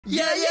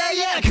Yeah, yeah,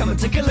 yeah, come and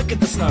take a look at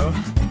the snow.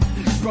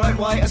 Bright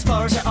white as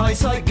far as your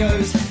eyesight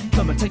goes.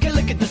 Come and take a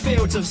look at the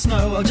fields of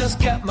snow. I'll just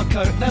get my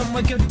coat, then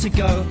we're good to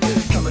go.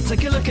 Come and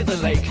take a look at the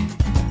lake.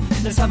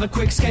 Let's have a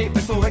quick skate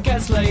before it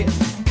gets late.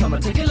 Come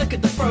and take a look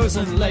at the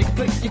frozen lake.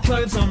 Put your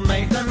clothes on,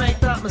 mate, don't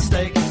make that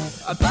mistake.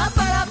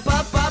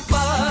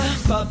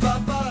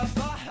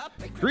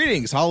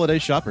 Greetings, holiday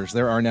shoppers.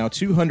 There are now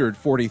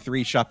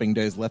 243 shopping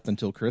days left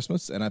until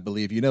Christmas, and I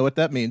believe you know what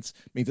that means.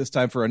 It means it's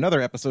time for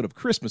another episode of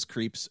Christmas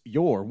Creeps,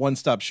 your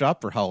one-stop shop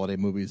for holiday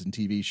movies and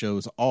TV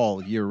shows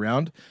all year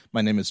round.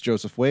 My name is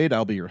Joseph Wade.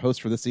 I'll be your host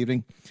for this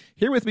evening.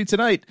 Here with me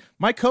tonight,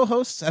 my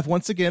co-hosts have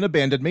once again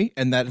abandoned me,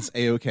 and that is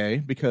A-okay,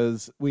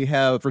 because we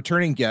have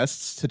returning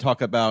guests to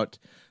talk about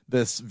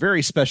this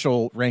very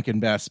special Rankin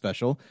Bass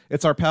special.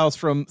 It's our pals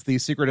from the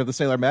Secret of the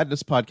Sailor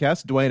Madness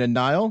podcast, Dwayne and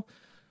Niall.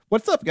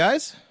 What's up,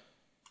 guys?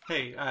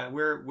 Hey,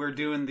 we're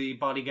doing the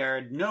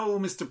bodyguard. No,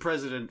 Mr.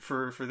 President,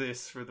 for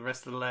this for the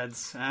rest of the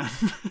lads.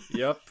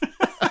 Yep,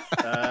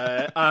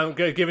 I'm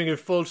giving you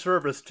full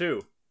service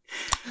too.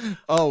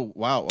 Oh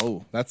wow!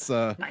 Oh, that's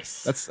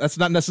nice. That's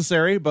not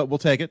necessary, but we'll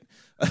take it.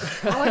 All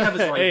I have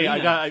is right. Hey, I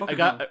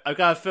got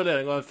to fill in.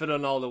 I'm going to fill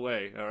in all the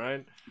way. All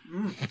right.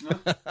 No,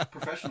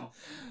 professional.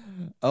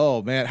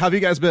 Oh man, how have you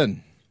guys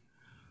been?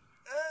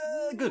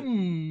 Good.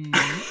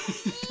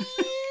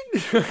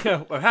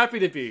 We're happy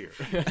to be here.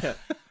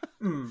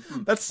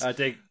 That's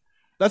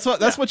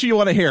what what you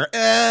want to hear.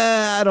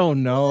 I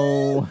don't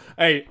know.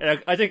 Hey,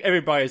 I think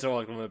everybody's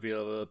all going to be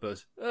a little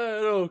bit.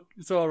 No,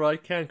 it's all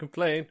right. Can't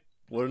complain.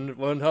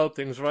 Wouldn't help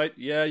things, right?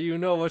 Yeah, you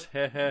know it.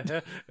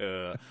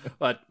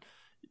 But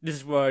this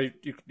is where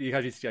you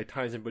have these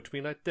times in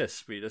between like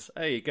this. We just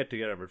you get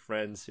together with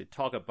friends. You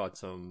talk about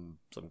some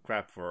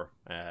crap for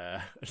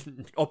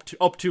up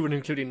to and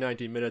including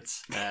 90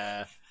 minutes.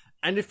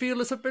 And you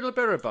feel it's a little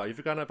better about it. You've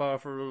forgotten about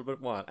it for a little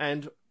bit while.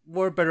 And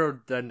we're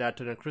better than that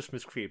than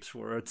Christmas Creeps,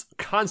 where it's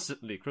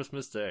constantly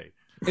Christmas Day.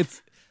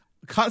 It's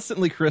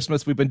constantly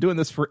Christmas. We've been doing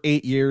this for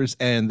 8 years,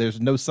 and there's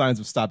no signs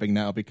of stopping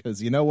now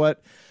because you know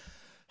what?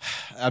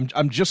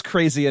 I'm just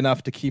crazy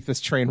enough to keep this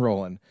train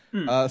rolling.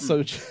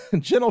 So,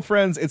 gentle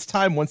friends, it's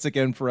time once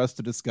again for us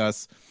to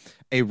discuss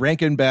a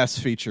Rankin Bass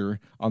feature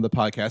on the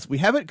podcast. We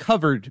haven't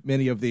covered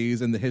many of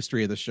these in the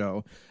history of the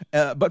show,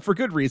 but for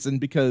good reason,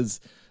 because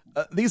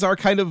these are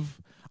kind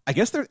of, I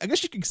guess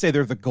you could say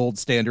they're the gold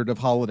standard of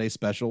holiday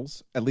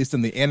specials, at least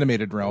in the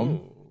animated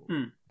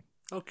realm.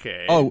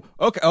 Okay. Oh,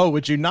 okay. Oh,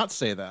 would you not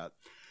say that?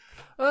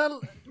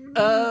 Well,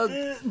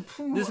 this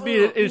would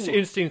be an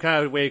interesting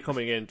kind of way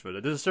coming into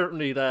it. This is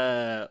certainly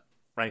the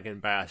Rankin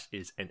Bass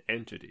is an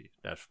entity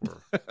that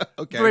we're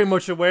okay. very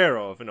much aware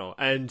of,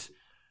 and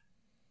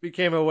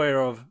became aware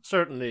of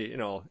certainly,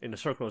 in the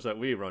circles that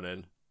we run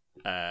in,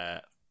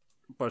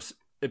 but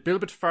a little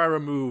bit far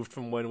removed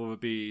from when would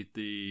be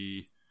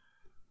the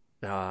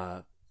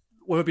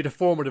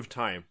formative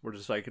time. We're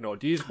just like,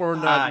 these were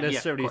not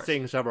necessarily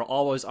things that were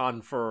always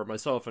on for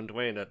myself and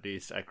Dwayne, at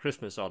least at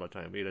Christmas all the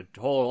time. We had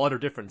a whole other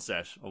different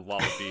set of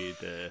what would be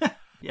the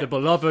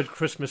beloved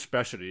Christmas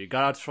special. You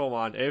gotta throw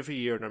on every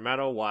year, no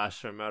matter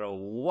what's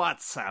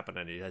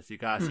happening. You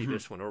gotta see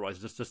this one, otherwise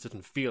it just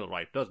doesn't feel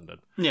right, doesn't it?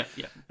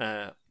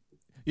 Yeah.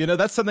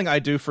 That's something I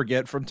do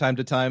forget from time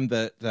to time,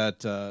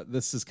 that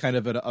this is kind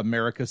of an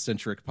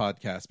America-centric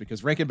podcast,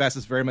 because Rankin Bass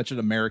is very much an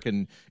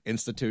American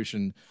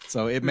institution,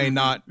 so it may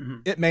not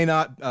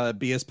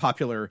be as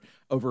popular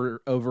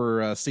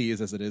overseas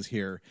as it is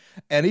here.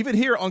 And even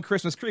here on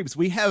Christmas Creeps,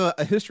 we have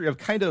a history of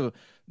kind of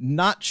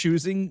not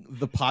choosing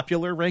the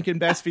popular Rankin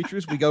Bass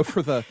features. We go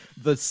for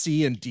the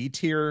C and D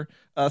tier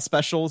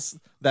specials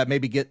that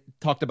maybe get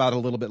talked about a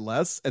little bit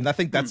less, and I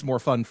think that's more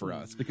fun for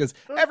us because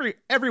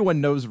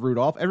everyone knows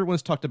Rudolph,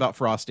 everyone's talked about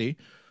Frosty,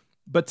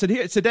 but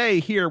today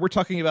here we're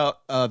talking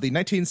about the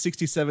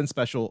 1967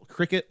 special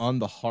Cricket on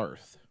the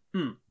Hearth,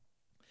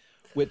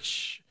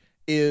 which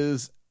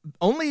is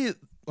only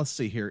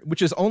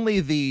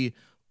the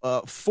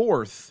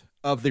fourth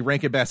of the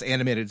Rankin Bass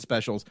animated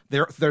specials.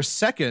 Their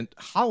second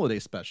holiday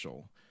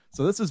special,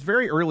 so this is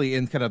very early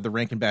in kind of the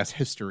Rankin Bass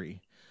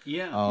history.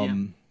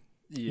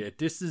 Yeah,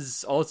 this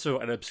is also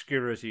an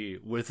obscurity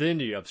within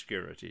the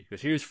obscurity.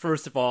 Because here's,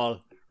 first of all,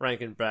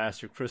 Rankin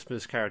Bass, your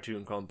Christmas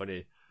cartoon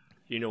company.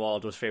 All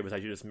those favorites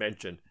that you just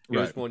mentioned.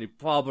 Here's one you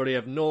probably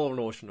have no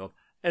notion of.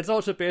 And it's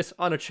also based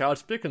on a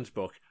Charles Dickens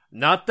book.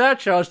 Not that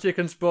Charles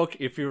Dickens book.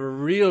 If you're a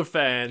real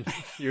fan,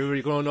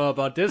 you're going to know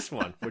about this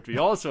one, which we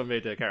also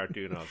made a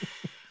cartoon of.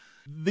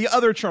 The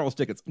other Charles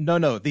Dickens.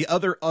 No, the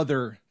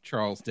other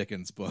Charles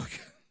Dickens book.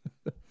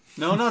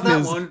 No, not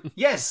that one.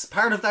 Yes,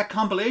 part of that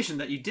compilation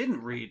that you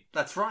didn't read.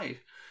 That's right.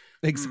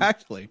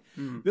 Exactly.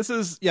 This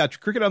is,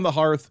 Cricket on the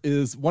Hearth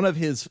is one of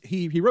his,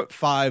 he wrote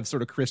 5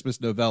 sort of Christmas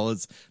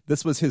novellas.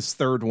 This was his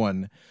third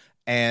one.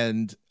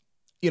 And,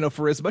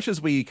 for as much as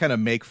we kind of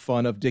make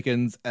fun of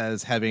Dickens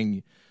as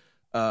having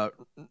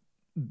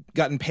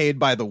gotten paid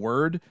by the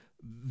word,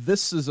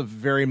 this is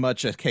very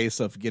much a case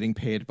of getting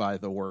paid by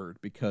the word,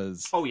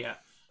 because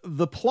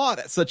the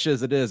plot, such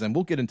as it is, and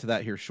we'll get into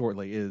that here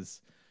shortly,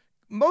 is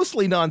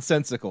mostly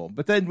nonsensical.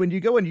 But then when you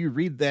go and you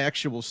read the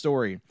actual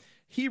story,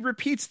 he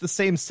repeats the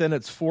same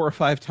sentence 4 or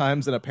 5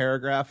 times in a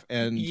paragraph,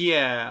 and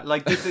yeah,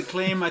 like the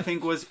claim I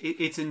think was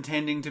it's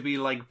intending to be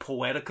like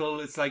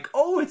poetical. It's like,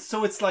 oh,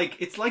 it's like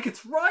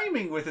it's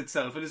rhyming with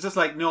itself, and it's just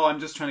like, no, I'm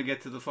just trying to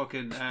get to the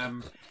fucking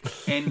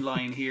end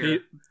line here.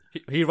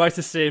 He writes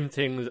the same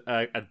things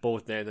at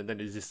both ends, and then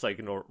he just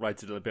like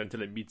writes it a little bit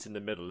until it meets in the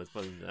middle. It's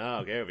fun. Oh,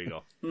 okay, there we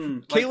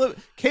go.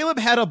 Caleb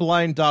had a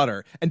blind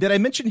daughter, and did I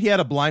mention he had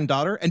a blind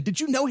daughter? And did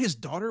you know his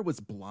daughter was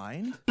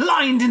blind?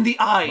 Blind in the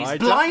eyes,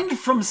 blind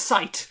from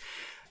sight.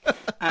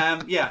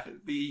 Yeah,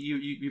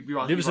 you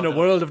lives in a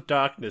world of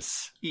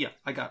darkness. Yeah,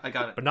 I got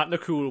it, but not in a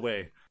cool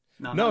way.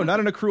 No, not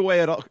in a cruel way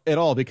at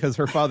all, because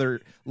her father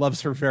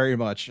loves her very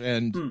much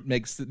and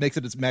makes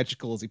it as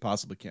magical as he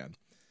possibly can.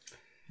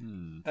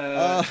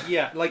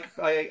 Yeah, like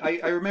I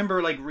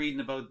remember like reading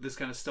about this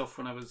kind of stuff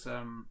when I was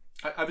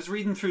I was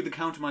reading through the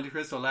Count of Monte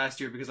Cristo last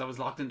year because I was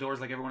locked indoors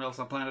like everyone else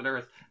on planet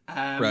Earth,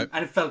 right.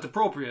 And it felt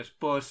appropriate,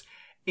 but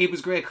it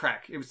was great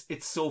crack.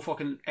 It's so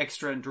fucking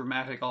extra and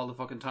dramatic all the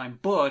fucking time,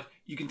 but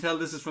you can tell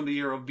this is from the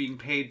era of being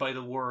paid by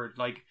the word.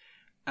 Like,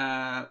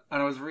 and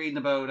I was reading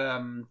about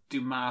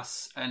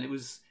Dumas, and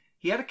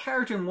he had a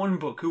character in one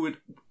book who would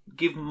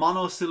give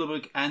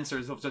monosyllabic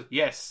answers of just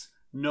yes,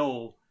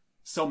 no,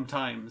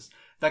 sometimes.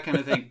 That kind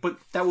of thing, but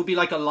that would be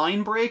like a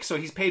line break. So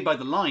he's paid by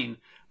the line,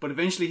 but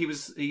eventually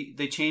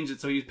they changed it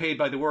so he was paid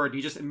by the word.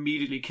 He just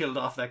immediately killed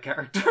off that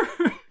character.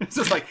 It's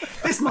just like,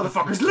 this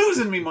motherfucker's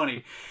losing me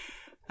money.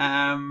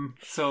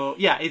 So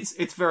yeah,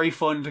 it's very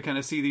fun to kind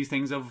of see these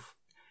things of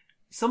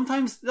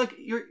sometimes like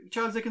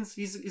Charles Dickens.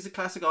 He's a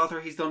classic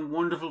author. He's done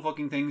wonderful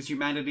fucking things.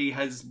 Humanity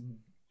has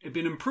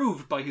been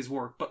improved by his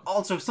work, but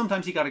also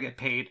sometimes you got to get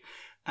paid,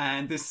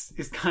 and this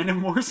is kind of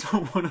more so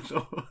one of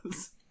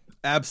those.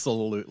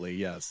 Absolutely,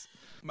 yes.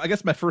 I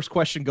guess my first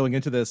question going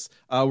into this,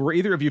 were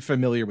either of you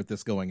familiar with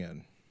this going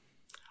in?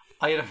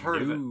 I had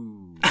heard of it.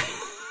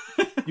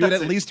 You had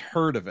at least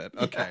heard of it.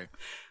 Okay.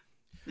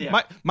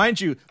 Yeah.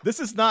 Mind you, this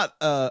is not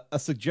a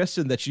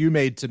suggestion that you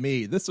made to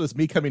me. This was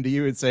me coming to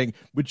you and saying,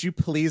 would you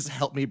please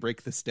help me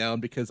break this down?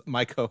 Because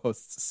my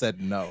co-hosts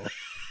said no.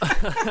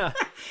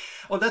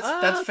 Well,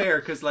 that's fair,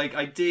 because like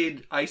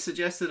I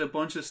suggested a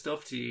bunch of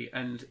stuff to you,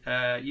 and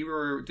you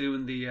were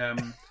doing the...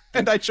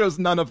 And I chose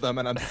none of them,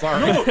 and I'm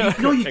sorry.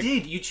 No, you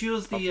did. You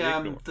chose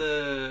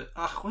the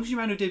what was your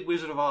man who did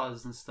Wizard of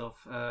Oz and stuff?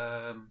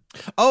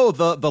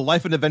 The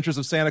Life and Adventures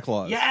of Santa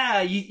Claus.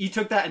 Yeah, you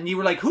took that, and you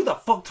were like, "Who the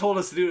fuck told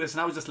us to do this?"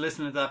 And I was just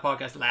listening to that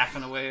podcast,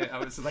 laughing away. I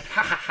was just like,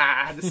 "Ha ha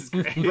ha! This is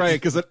great." Right,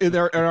 because in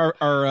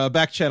our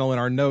back channel in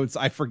our notes,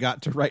 I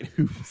forgot to write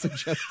who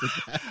suggested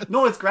that.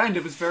 No, it's grand.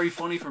 It was very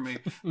funny for me.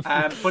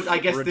 But I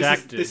guess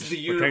this is the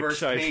universe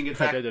paying it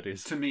back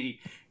to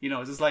me. You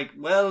know, it's just like,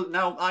 well,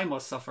 now I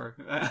must suffer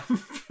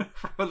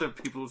for other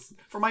people's,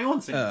 for my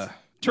own sins.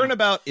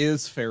 Turnabout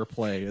is fair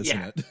play, isn't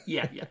it?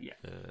 Yeah.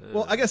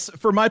 Well, I guess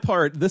for my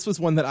part, this was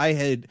one that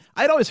I'd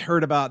always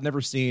heard about, never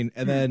seen,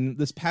 and then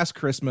this past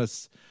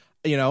Christmas,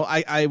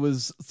 I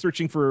was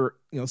searching for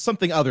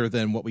something other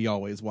than what we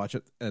always watch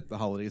at the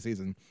holiday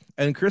season.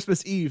 And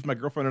Christmas Eve, my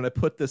girlfriend and I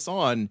put this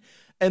on,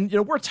 and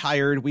we're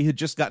tired. We had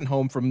just gotten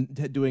home from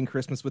doing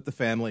Christmas with the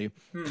family,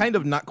 kind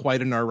of not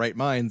quite in our right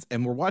minds,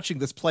 and we're watching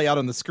this play out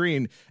on the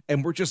screen,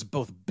 and we're just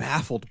both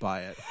baffled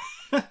by it.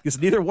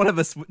 Because neither one of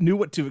us knew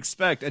what to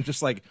expect, and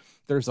just like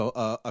there's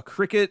a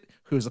cricket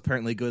who's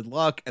apparently good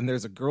luck, and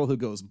there's a girl who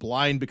goes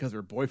blind because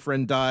her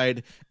boyfriend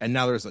died, and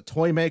now there's a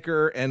toy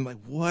maker, and like,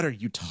 what are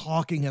you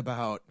talking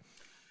about?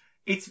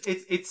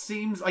 It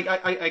seems like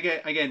I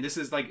get, again, this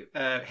is like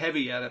a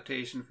heavy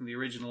adaptation from the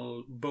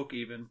original book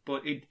even,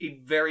 but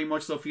it very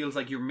much so feels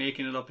like you're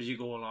making it up as you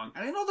go along.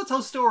 And I know that's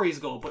how stories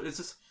go, but it's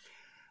just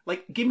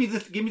like, give me the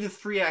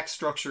 3-act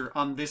structure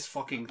on this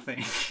fucking thing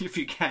if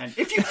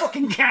you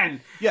fucking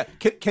can. Yeah,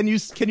 can you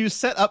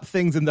set up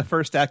things in the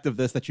first act of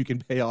this that you can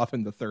pay off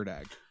in the third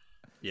act?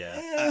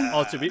 Yeah.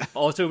 Also,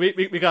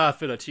 we gotta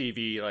fill a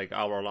TV like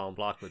hour-long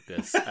block with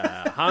this.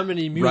 How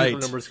many musical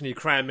numbers can you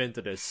cram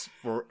into this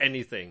for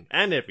anything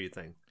and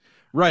everything?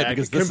 Right,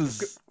 because this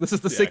is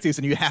the 60s,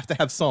 and you have to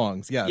have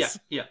songs. Yes.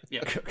 Yeah.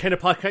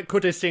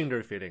 Could they sing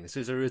their feelings?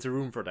 Is there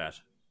room for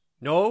that?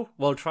 No?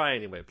 Well, try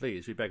anyway,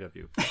 please. We beg of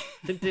you.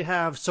 Didn't they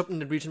have something in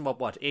the region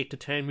of, 8 to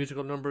 10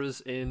 musical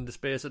numbers in the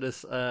space of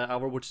this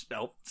hour? Which,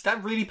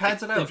 that really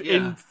pads it out,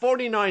 in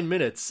 49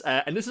 minutes.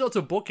 And this is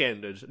also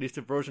bookended, at least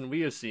the version we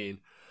have seen.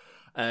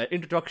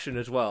 Introduction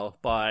as well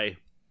by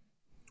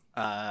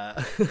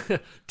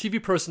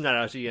TV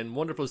personality and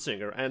wonderful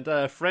singer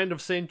and friend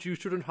of St. Jude's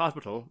Children's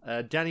Hospital,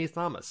 Danny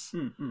Thomas.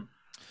 Mm-hmm.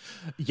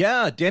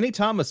 Yeah, Danny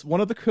Thomas,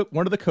 one of the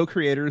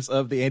co-creators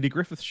of the Andy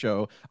Griffith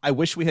Show. I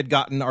wish we had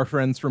gotten our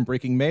friends from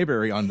Breaking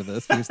Mayberry onto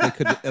this because they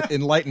could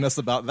enlighten us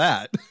about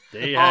that.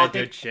 They had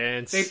their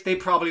chance. They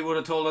probably would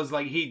have told us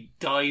like he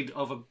died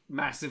of a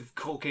massive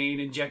cocaine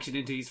injection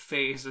into his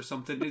face or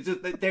something. It's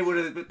just, they would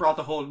have brought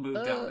the whole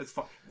mood down. It's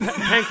fine.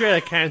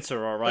 Pancreatic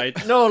cancer, all right.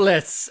 No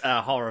less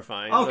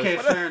horrifying. Okay,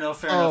 fair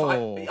enough.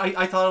 Oh.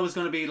 I thought it was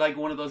going to be like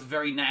one of those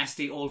very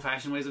nasty,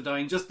 old-fashioned ways of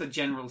dying, just the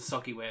general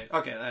sucky way.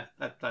 Okay,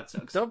 that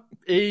sucks. So,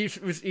 he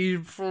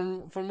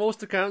from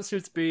most accounts,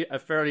 seems to be a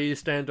fairly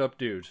stand-up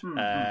dude.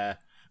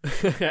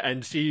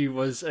 And she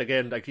was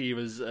again like he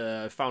was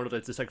founded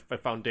at this like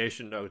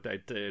foundation out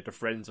at the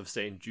Friends of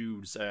St.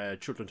 Jude's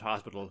Children's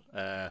Hospital,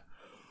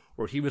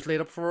 where he was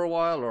laid up for a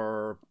while,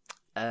 or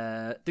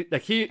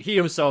like he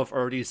himself,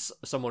 or at least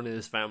someone in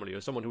his family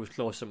or someone who was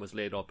close to him was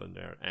laid up in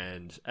there.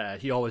 And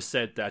he always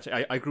said that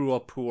I grew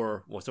up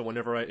poor, so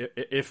whenever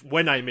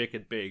when I make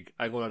it big,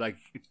 I'm gonna like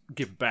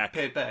give back,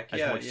 Pay it back,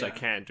 as much as I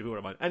can to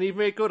whoever, and he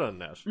made good on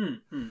that.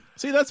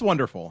 See, that's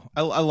wonderful.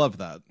 I love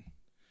that.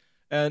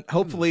 And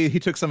hopefully he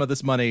took some of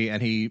this money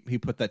and he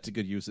put that to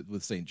good use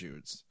with St.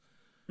 Jude's.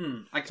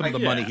 Some of the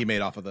money he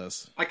made off of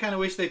this. I kind of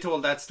wish they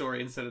told that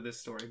story instead of this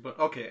story, but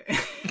okay.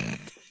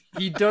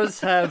 He does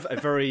have a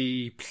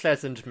very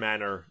pleasant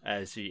manner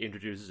as he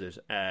introduces it,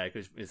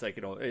 because it's like,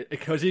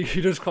 because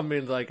he does come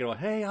in like,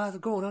 hey, how's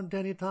it going? I'm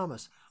Danny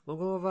Thomas. We're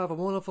going to have a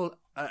wonderful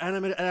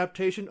animated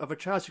adaptation of a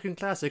Charles Dickens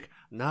classic.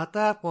 Not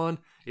that one.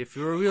 If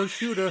you're a real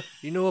shooter,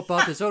 you know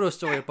about this other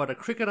story about a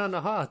cricket on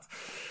the hearth.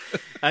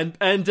 And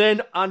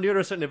then on the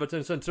other side of it,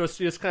 so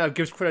he just kind of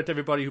gives credit to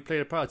everybody who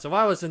played a part. So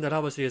I was in that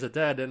obviously as a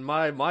dad, and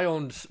my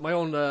own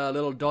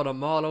little daughter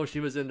Marlo, she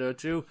was in there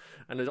too.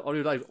 And it's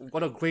only like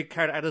what a great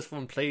character artist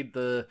from played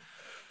the.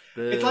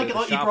 It's like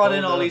he brought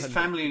in all his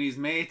family and his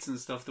mates and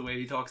stuff. The way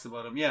he talks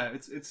about them, yeah,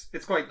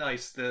 it's quite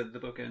nice. The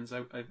book ends.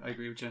 I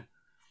agree with you.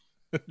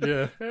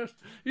 Yeah,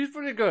 he's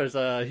pretty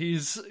good.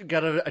 He's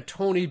got a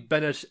Tony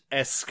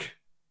Bennett-esque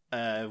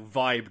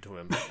vibe to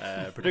him,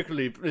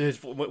 particularly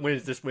when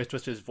it's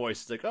just his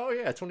voice. It's like, oh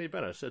yeah, Tony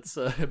Bennett. It's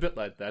a bit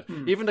like that.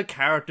 Even the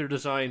character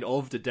design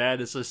of the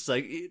dad is just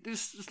like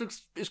this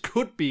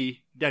could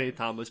be Danny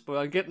Thomas, but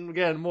I'm getting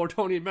again more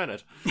Tony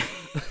Bennett.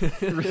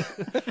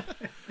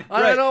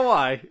 I don't know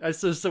why.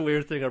 It's just a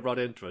weird thing I brought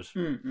into it.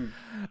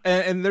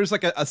 And there's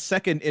like a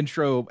second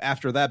intro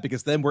after that,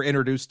 because then we're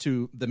introduced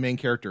to the main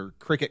character,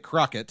 Cricket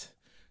Crockett,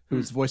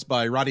 who's voiced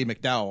by Roddy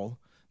McDowall,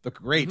 the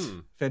great,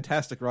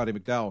 fantastic Roddy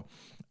McDowall.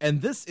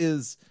 And this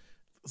is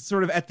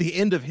sort of at the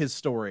end of his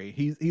story.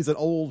 He's an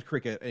old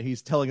cricket, and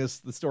he's telling us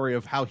the story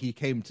of how he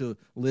came to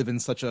live in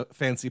such a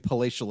fancy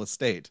palatial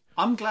estate.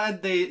 I'm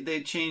glad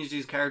they changed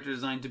his character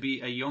design to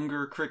be a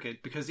younger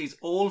cricket, because his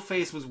old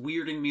face was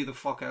weirding me the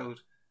fuck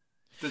out.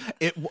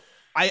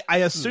 I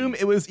assume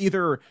it was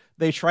either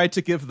they tried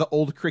to give the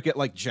old cricket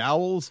like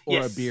jowls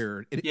or a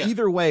beard.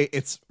 Either way,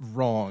 it's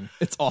wrong.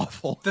 It's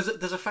awful. There's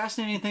a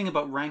fascinating thing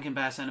about Rankin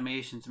Bass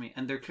animation to me,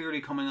 and they're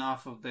clearly coming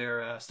off of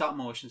their stop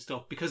motion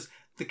stuff, because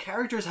the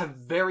characters have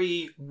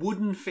very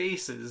wooden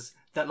faces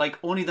that like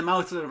only the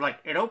mouth sort of like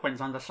it opens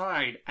on the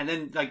side, and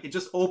then like it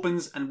just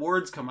opens and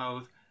words come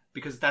out,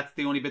 because that's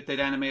the only bit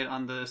they'd animate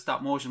on the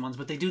stop motion ones.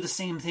 But they do the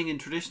same thing in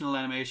traditional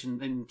animation,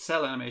 in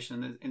cell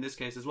animation in this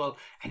case as well.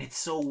 And it's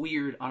so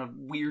weird on a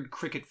weird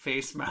cricket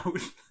face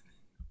mouth.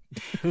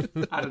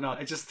 I don't know.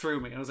 It just threw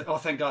me. I was like, oh,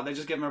 thank God. They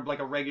just give him like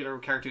a regular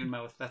cartoon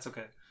mouth. That's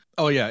okay.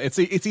 Oh, yeah. It's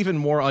even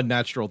more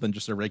unnatural than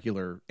just a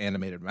regular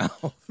animated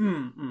mouth.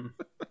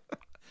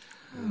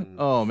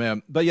 Oh,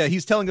 man. But yeah,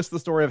 he's telling us the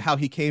story of how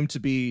he came to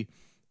be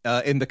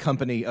in the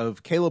company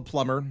of Caleb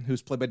Plummer,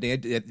 who's played by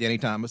Danny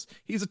Thomas.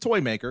 He's a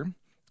toy maker.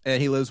 And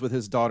he lives with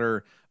his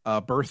daughter,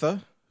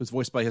 Bertha, who's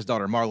voiced by his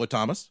daughter, Marla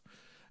Thomas.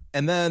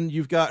 And then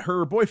you've got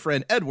her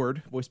boyfriend,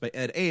 Edward, voiced by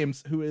Ed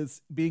Ames, who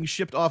is being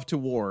shipped off to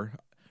war,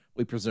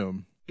 we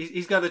presume.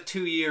 He's got a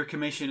 2-year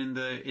commission in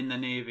the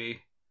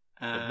Navy.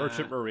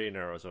 Merchant Marine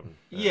or something.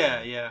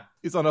 Yeah.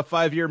 He's on a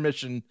 5-year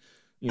mission,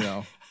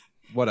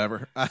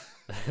 whatever.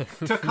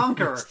 To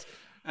conquer.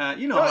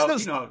 You know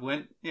how it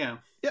went. Yeah.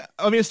 Yeah,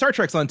 I mean, Star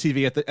Trek's on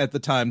TV at the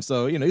time,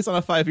 so he's on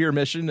a 5-year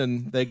mission,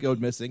 and they go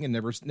missing and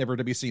never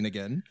to be seen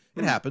again.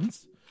 It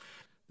happens.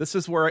 This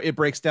is where it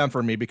breaks down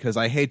for me, because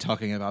I hate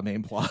talking about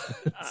main plots.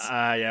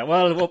 Yeah.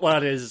 Well,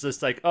 what it is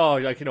just like,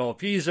 if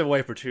he's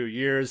away for 2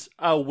 years,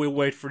 we'll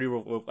wait for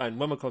you, and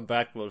when we come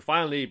back, we'll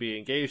finally be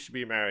engaged to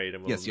be married,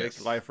 and we'll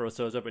make life for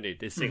ourselves up. And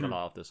they sing a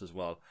lot of this as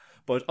well.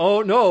 But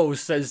oh no,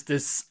 says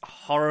this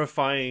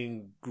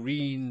horrifying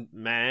green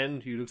man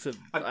who looks at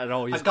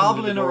a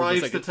goblin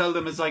arrives to tell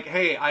them, it's like,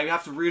 hey, I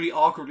have to really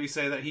awkwardly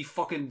say that he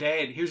fucking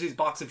dead. Here's his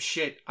box of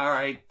shit. All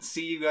right,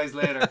 see you guys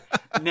later.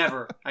 You'll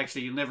never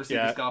see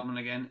this goblin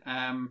again.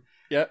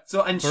 Yeah.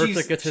 So and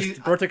Bertha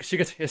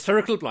gets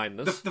hysterical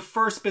blindness. The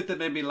first bit that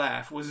made me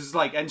laugh was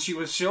like, and she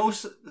was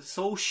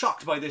so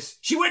shocked by this,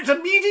 she went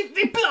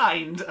immediately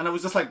blind, and I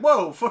was just like,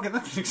 whoa, fucking,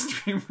 that's an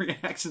extreme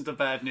reaction to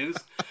bad news.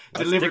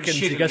 Delivered Dickens,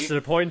 shittily. he gets to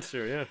the point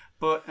here, yeah.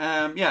 But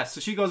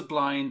so she goes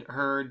blind.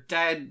 Her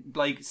dad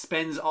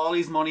spends all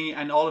his money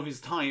and all of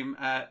his time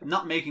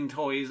not making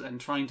toys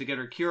and trying to get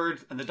her cured,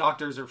 and the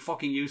doctors are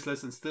fucking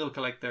useless and still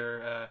collect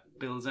their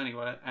bills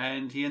anyway.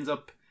 And he ends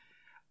up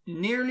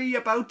nearly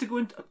about to go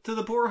into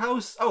the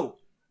poorhouse. Oh,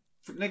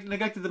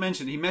 neglected to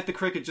mention, he met the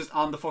cricket just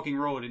on the fucking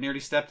road. He nearly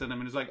stepped on him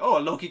and was like, "Oh,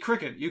 a lucky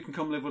cricket, you can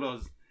come live with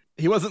us."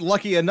 He wasn't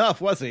lucky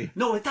enough, was he?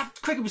 No,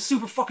 that cricket was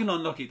super fucking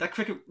unlucky. That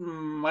cricket,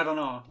 I don't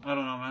know,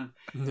 man.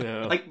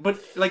 No.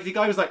 But the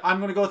guy was like, "I'm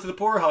going to go to the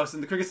poorhouse,"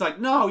 and the cricket's like,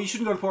 "No, you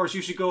shouldn't go to the poorhouse.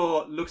 You should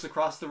go." Looks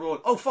across the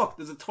road. Oh fuck,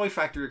 there's a toy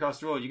factory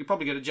across the road. You could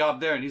probably get a job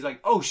there. And he's like,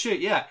 "Oh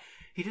shit, yeah."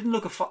 He didn't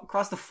look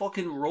across the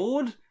fucking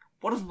road.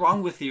 What is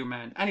wrong with you,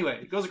 man? Anyway,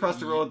 he goes across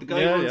the road. The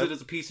guy runs it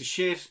as a piece of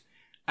shit.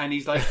 And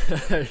he's like,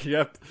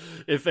 "Yep.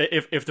 If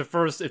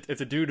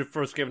the dude who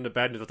first gave him the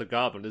bad news with the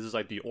goblin, this is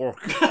like the orc.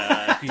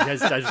 He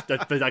has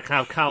that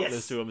kind of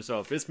countenance to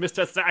himself. It's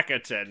Mr.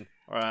 Thackerton,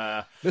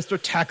 Mr.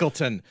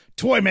 Tackleton.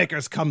 Toy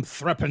makers come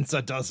threepence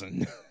a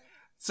dozen."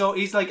 So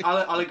he's like,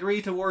 I'll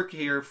agree to work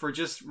here for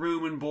just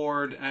room and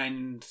board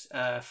and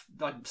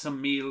like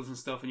some meals and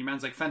stuff. And your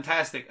man's like,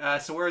 "Fantastic.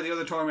 So where are the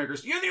other toy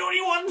makers?" "You're the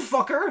only one,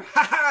 fucker.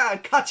 Ha ha!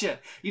 Gotcha.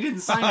 You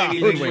didn't sign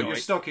anything, but you're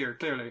stuck here,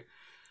 clearly."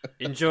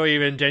 Enjoy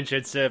your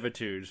indentured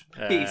servitude,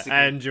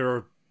 and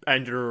your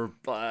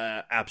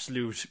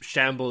absolute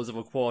shambles of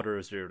a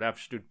quarters, your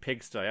absolute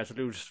pigsty,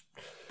 absolute.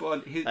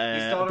 But his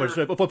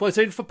daughter. But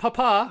saying for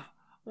Papa,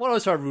 what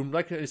is our room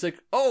like? He's like,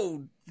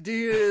 "Oh,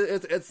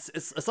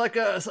 it's like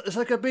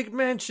a big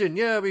mansion.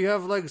 Yeah, we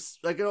have like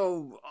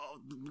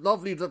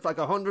lovely, like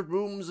 100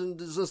 rooms,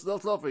 and it's just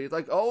that's lovely." It's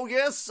like, "Oh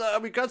yes,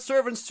 we got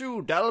servants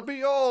too. That'll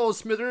be all,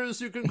 Smithers.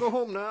 You can go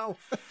home now."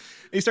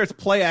 He starts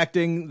play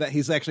acting that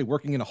he's actually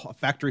working in a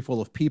factory full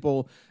of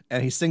people,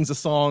 and he sings a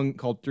song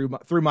called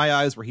 "Through My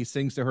Eyes," where he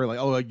sings to her like,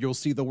 "Oh, you'll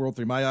see the world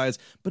through my eyes."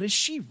 But is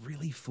she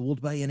really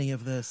fooled by any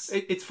of this?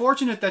 It's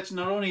fortunate that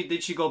not only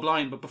did she go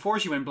blind, but before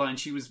she went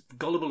blind, she was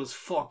gullible as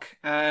fuck.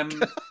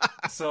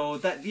 So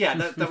that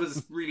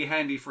was really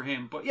handy for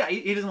him. But yeah,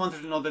 he doesn't want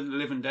her to know that they're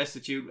living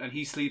destitute, and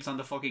he sleeps on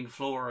the fucking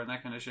floor and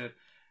that kind of shit.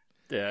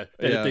 Yeah,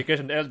 they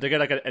get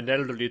like an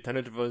elderly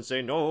tenant and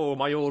saying, "Oh,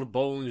 my old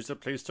bones, a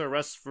place to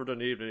rest for the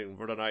evening,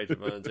 for the night."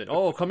 And saying,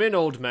 "Oh, come in,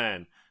 old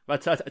man.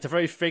 That's a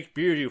very fake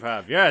beard you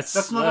have." Yes,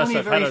 that's not only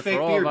a very fake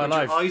beard, but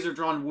life. your eyes are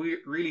drawn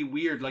really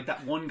weird, like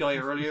that one guy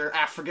earlier.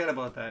 Forget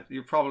about that.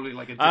 You're probably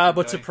like a but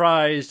guy.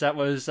 Surprise, that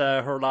was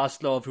her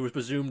last love, who was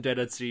presumed dead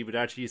at sea, but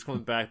actually he's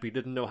coming back. But he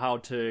didn't know how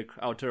to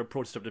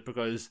approach it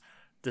because.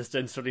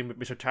 Then suddenly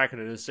Mr. Tarkin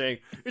is saying,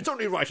 "It's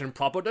only right and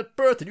proper that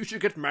Bertha, you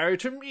should get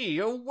married to me,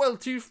 a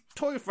wealthy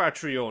toy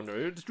factory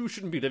owner. You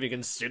shouldn't be living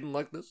in sin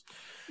like this."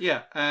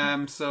 Yeah,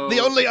 so...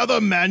 The only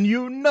other man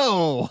you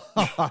know!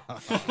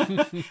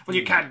 Well,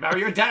 you can't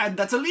marry your dad,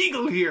 that's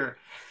illegal here!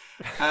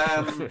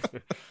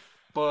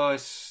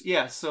 But,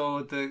 yeah,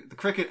 so the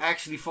cricket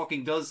actually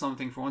fucking does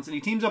something for once, and he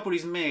teams up with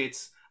his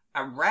mates,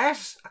 a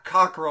rat, a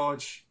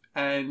cockroach,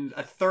 and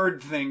a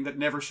third thing that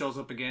never shows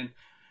up again.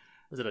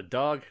 Was it a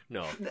dog?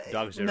 No,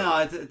 dog's zero. No,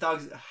 it's a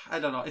dog's. I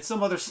don't know. It's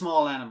some other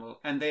small animal,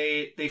 and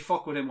they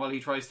fuck with him while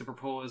he tries to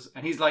propose.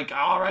 And he's like,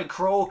 "All right,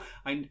 crow,"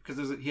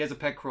 because he has a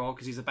pet crow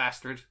because he's a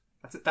bastard.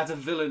 That's a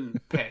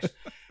villain pet.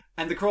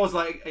 And the crow's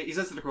like, he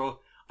says to the crow,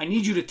 "I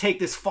need you to take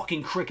this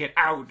fucking cricket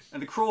out."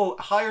 And the crow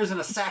hires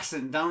an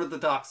assassin down at the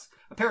docks.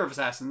 A pair of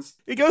assassins.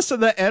 He goes to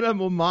the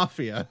animal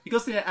mafia. He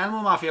goes to the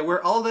animal mafia,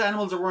 where all the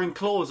animals are wearing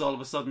clothes all of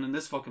a sudden in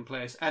this fucking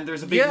place, and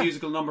there's a big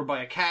musical number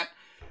by a cat.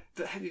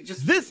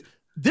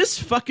 This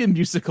fucking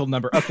musical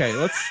number. Okay,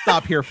 let's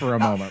stop here for a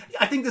moment.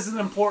 I think this is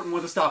an important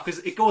one to stop because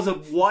it goes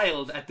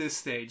wild at this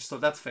stage, so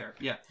that's fair.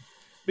 Yeah.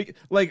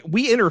 Like,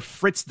 we enter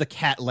Fritz the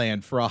Cat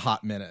land for a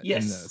hot minute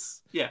in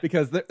this. Yeah.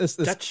 Because this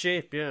that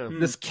shape, yeah.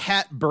 This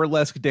cat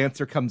burlesque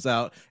dancer comes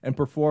out and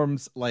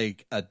performs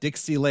like a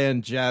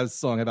Dixieland jazz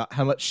song about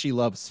how much she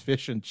loves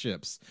fish and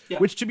chips. Yeah.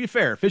 Which, to be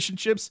fair, fish and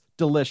chips,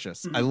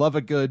 delicious. Mm-hmm. I love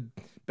a good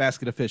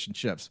basket of fish and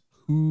chips.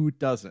 Who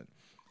doesn't?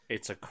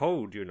 It's a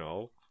code, you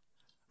know.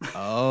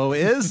 Oh,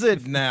 is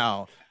it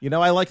now? You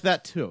know, I like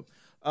that too.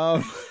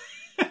 But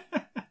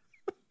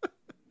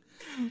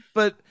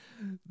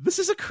this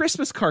is a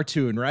Christmas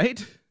cartoon,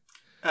 right?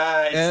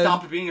 It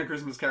stopped being a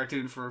Christmas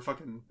cartoon for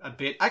fucking a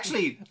bit.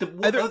 Actually,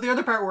 the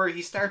other part where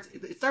it starts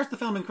the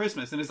film in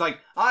Christmas and it's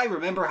like, "I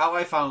remember how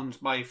I found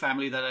my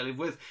family that I live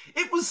with.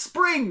 It was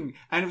spring,"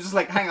 and it was just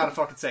like, hang on a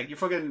fucking sec,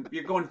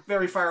 you're going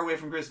very far away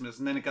from Christmas,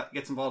 and then it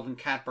gets involved in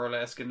cat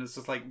burlesque, and it's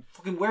just like,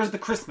 fucking, where's the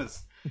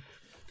Christmas?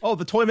 Oh,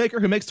 the toy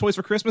maker who makes toys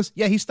for Christmas?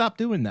 Yeah, he stopped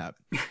doing that.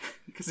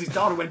 Because his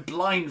daughter went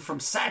blind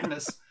from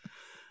sadness.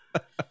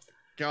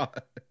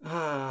 God.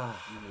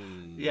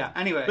 Yeah,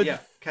 anyway,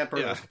 cat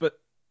burlesque. Yeah, but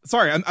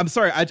sorry, I'm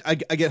sorry. I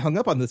get hung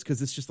up on this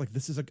because it's just like,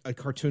 this is a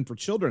cartoon for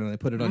children, and they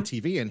put it on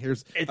TV, and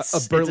here's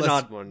a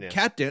burlesque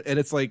cat dance, and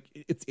it's like,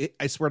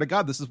 I swear to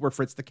God, this is where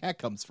Fritz the Cat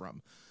comes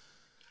from.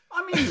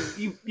 I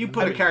mean, you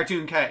put a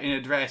cartoon cat in a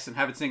dress and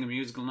have it sing a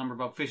musical number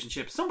about fish and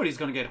chips, somebody's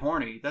going to get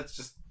horny.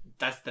 That's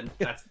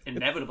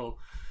inevitable.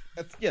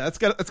 That's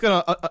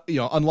gonna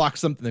unlock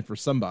something for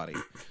somebody.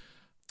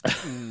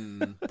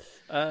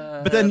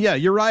 But then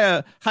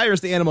Uriah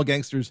hires the animal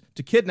gangsters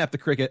to kidnap the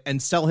cricket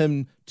and sell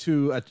him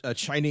to a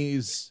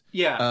Chinese.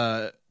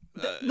 The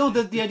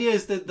idea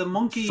is that the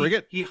monkey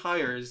frigate? he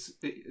hires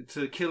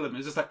to kill him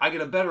is just like, I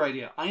get a better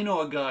idea. I know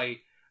a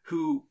guy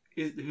who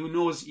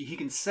knows he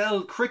can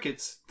sell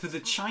crickets to the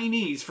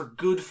Chinese for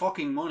good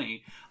fucking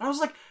money. And I was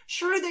like,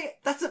 surely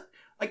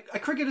a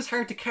cricket is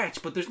hard to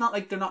catch, but they're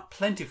not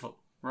plentiful,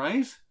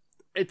 right?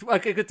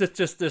 It's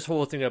just this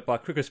whole thing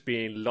about crickets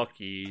being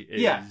lucky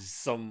is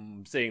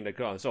some saying that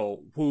goes,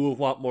 so who will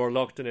want more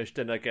luck than a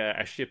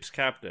ship's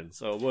captain?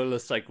 So we'll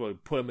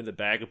put him in the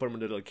bag and put him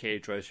in a little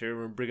cage right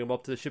here and bring him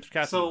up to the ship's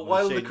captain. So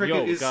while the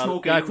cricket is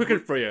smoking, got a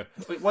cricket for you.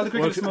 While the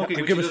cricket is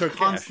smoking, which he does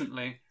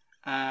constantly,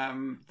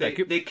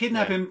 they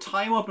kidnap him,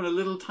 tie him up in a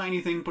little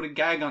tiny thing, put a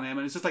gag on him,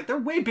 and it's just like they're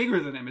way bigger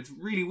than him. It's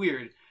really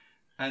weird.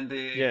 And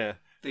they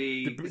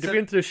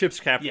bring to the ship's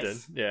captain,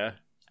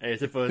 And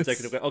if everyone's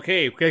like,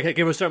 okay,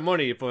 give us our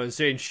money. Everyone's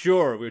saying,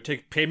 sure, we'll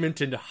take payment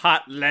in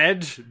hot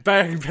lead.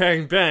 Bang,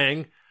 bang,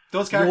 bang.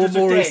 Those characters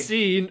no more are dead.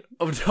 Scene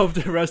of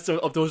the rest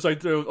of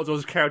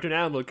those cartoon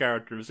animal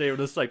characters. They were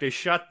just like, they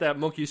shot that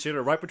monkey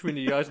sailor right between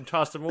the eyes and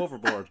tossed him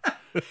overboard.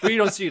 But you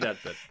don't see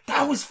that bit.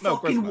 That was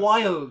fucking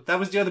wild. That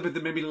was the other bit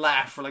that made me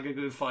laugh for like a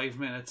good 5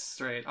 minutes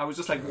straight. I was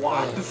just like,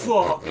 what the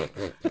fuck?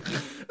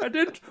 And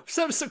then,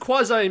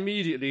 quasi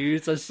immediately,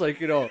 it's just like,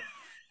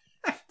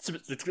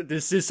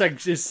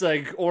 this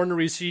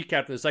ordinary sea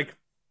captain is like,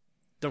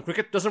 the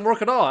cricket doesn't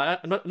work at all. I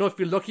don't know if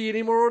you're lucky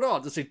anymore at all.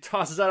 Just he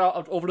tosses that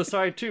out over the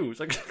side too. It's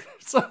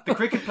like the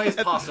cricket plays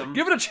possum.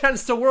 Give it a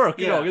chance to work.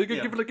 Give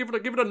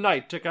it a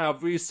night to kind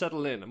of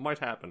resettle in. It might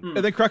happen.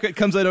 And then Crockett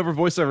comes in over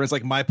voiceover and it's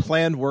like, my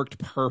plan worked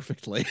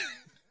perfectly.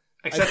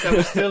 Except I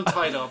was still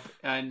tied up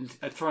and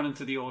thrown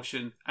into the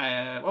ocean.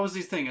 What was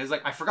his thing? I was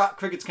like, I forgot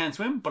crickets can't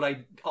swim, but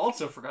I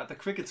also forgot that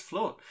crickets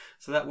float.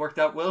 So that worked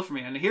out well for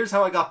me. And here's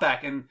how I got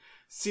back. In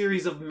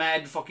series of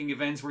mad fucking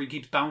events where he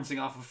keeps bouncing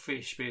off of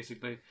fish,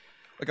 basically.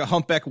 Like a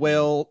humpback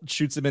whale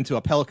shoots him into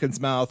a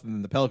pelican's mouth, and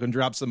then the pelican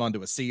drops him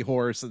onto a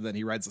seahorse, and then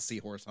he rides the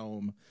seahorse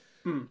home.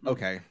 Mm-hmm.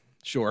 Okay,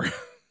 sure.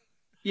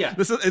 Yeah.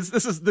 This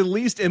is the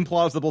least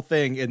implausible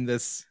thing in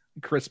this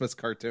Christmas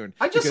cartoon.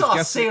 I just saw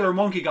a sailor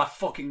monkey got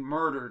fucking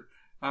murdered.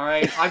 All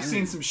right, I've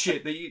seen some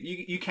shit that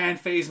you can't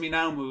phase me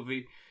now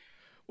movie.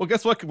 Well,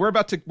 guess what? We're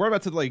about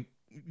to like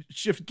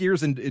shift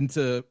gears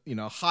into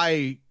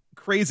high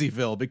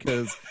Crazyville,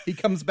 because he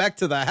comes back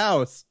to the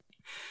house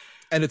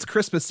and it's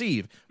Christmas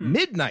Eve,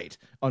 midnight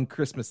on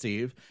Christmas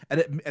Eve,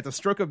 and at the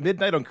stroke of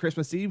midnight on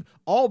Christmas Eve,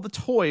 all the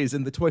toys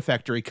in the toy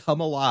factory come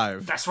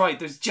alive. That's right.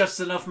 There's just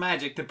enough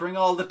magic to bring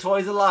all the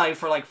toys alive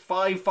for like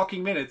 5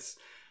 fucking minutes.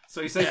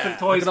 So he says to the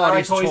toys, all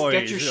right, toys,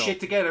 get your shit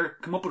together.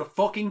 Come up with a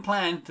fucking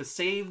plan to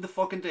save the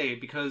fucking day.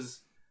 Because,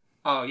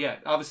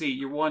 obviously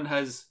your one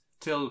has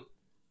till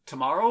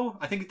tomorrow.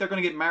 I think they're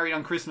going to get married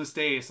on Christmas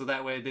Day, so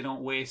that way they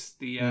don't waste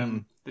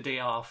the day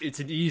off. It's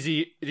an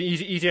easy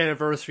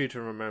anniversary to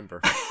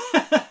remember.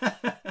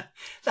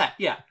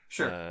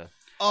 Sure.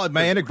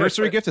 My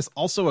anniversary gift is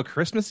also a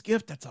Christmas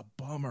gift? That's a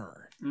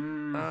bummer.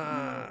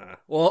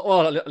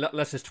 Well,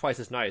 unless it's twice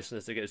as nice.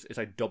 It's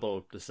like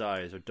double the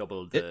size or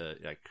double the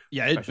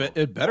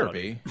it better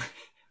be.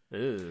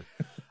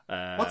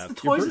 What's the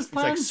toys'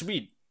 plan? It's like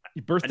sweet.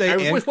 Your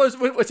birthday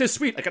what's a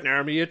sweet, like an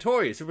army of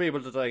toys. To be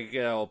able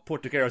to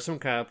put together some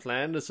kind of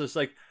plan. It's just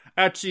like,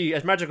 actually,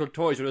 as magical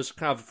toys, we're just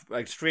kind of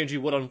like strangely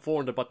well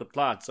informed about the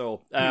plot.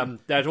 So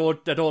that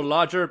old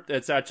lodger,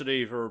 it's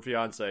actually her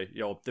fiance.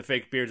 The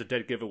fake beard's a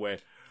dead giveaway.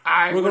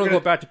 We're gonna go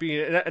back to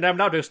being, and I'm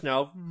not just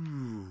now.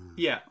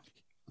 Yeah.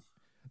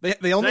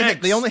 They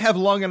only have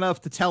long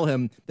enough to tell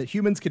him that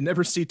humans can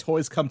never see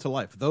toys come to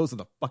life. Those are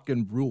the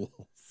fucking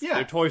rules. Yeah,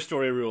 the Toy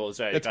Story rules.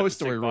 The Toy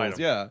Story rules.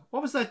 Yeah.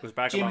 What was that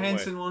Jim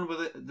Henson one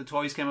where the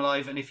toys came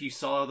alive, and if you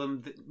saw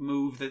them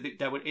move,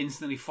 that would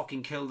instantly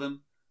fucking kill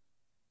them?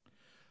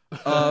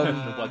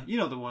 You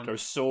know the one. Their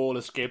soul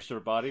escapes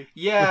their body.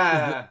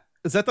 Yeah.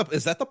 Is that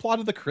the plot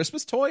of the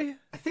Christmas toy?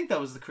 I think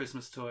that was the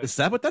Christmas toy. Is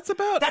that what that's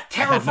about? That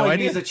terrified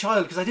me as a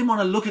child because I didn't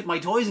want to look at my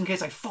toys in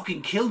case I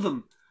fucking killed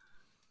them.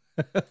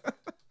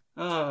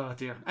 Oh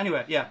dear.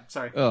 Anyway,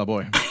 sorry. Oh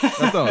boy.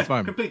 That's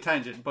fine. Complete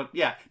tangent, but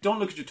yeah, don't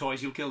look at your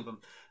toys, you'll kill them.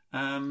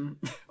 On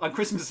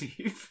Christmas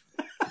Eve.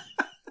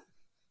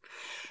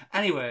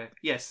 Anyway,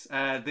 yes,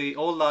 the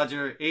old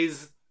lodger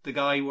is the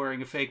guy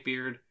wearing a fake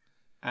beard.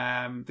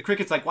 The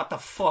cricket's like, what the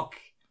fuck?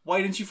 Why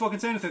didn't you fucking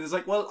say anything? It's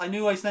like, well, I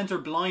knew I sent her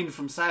blind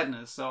from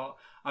sadness, so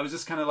I was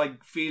just kind of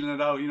like feeling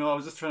it out, I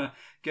was just trying to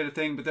get a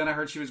thing, but then I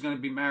heard she was going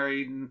to be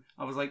married, and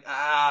I was like,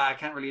 I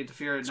can't really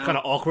interfere. It's kind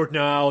of awkward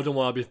now. I don't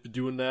want to be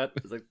doing that.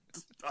 It's like,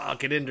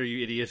 get in there,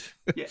 you idiot.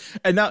 Yeah.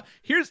 And now,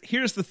 here's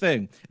the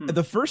thing.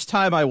 The first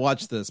time I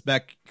watched this,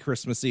 back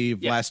Christmas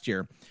Eve last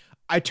year,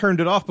 I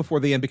turned it off before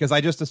the end because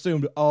I just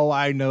assumed,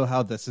 I know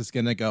how this is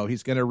going to go.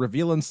 He's going to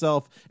reveal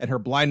himself, and her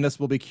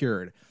blindness will be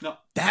cured. No.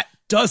 That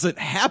doesn't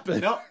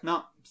happen.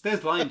 No.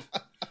 Stays blind.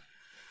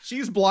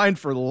 She's blind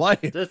for life.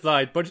 Stays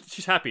blind, but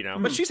she's happy now.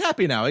 But she's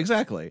happy now,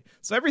 exactly.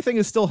 So everything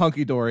is still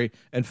hunky-dory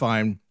and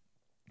fine.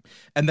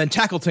 And then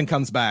Tackleton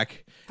comes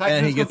back.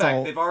 And he gets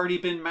all... They've already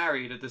been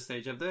married at this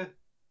stage, have they?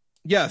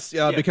 Yes,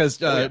 because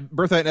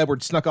Bertha and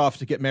Edward snuck off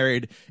to get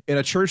married in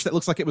a church that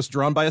looks like it was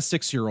drawn by a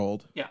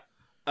 6-year-old. Yeah.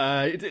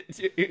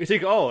 You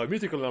think, oh,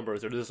 musical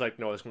numbers, or just like,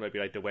 no, it's going to be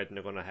like the wedding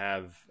they're going to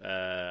have,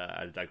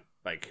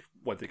 like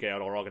once they get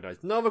out all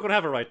organized. No, we're going to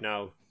have it right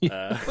now.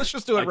 Let's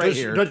just do it right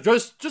here.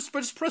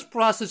 Just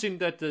processing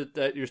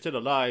that you're still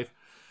alive,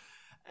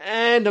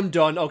 and I'm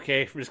done.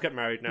 Okay, we just get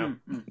married now.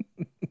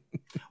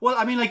 Well,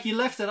 I mean, like, you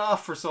left it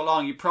off for so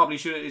long, you probably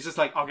should. It's just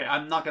like, okay,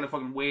 I'm not going to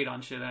fucking wait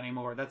on shit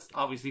anymore. That's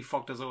obviously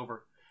fucked us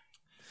over.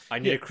 I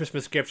need a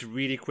Christmas gift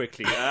really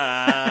quickly.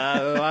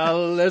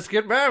 Well, let's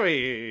get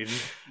married.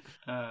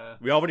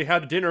 We already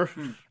had dinner.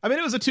 I mean,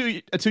 it was a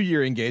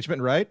 2-year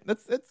engagement, right?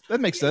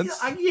 That makes sense.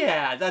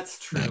 Yeah, that's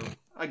true.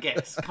 I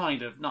guess,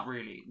 kind of, not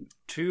really.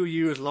 2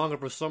 years longer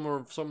for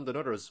some than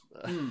others.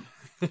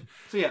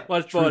 So yeah, well,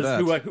 I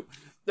suppose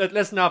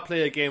let's not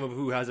play a game of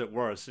who has it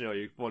worse.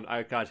 You know,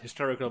 I got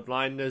hysterical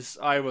blindness.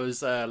 I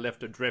was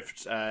left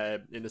adrift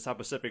in the South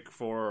Pacific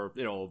for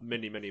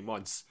many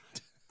months.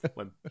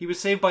 He was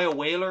saved by a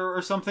whaler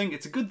or something.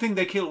 It's a good thing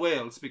they kill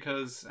whales,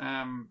 because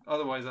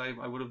otherwise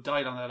I would have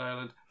died on that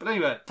island. But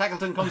anyway,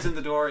 Tackleton comes in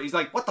the door. He's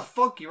like, "What the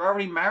fuck? You're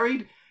already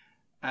married?"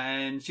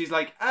 And she's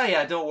like, "Ah,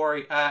 yeah, don't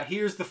worry.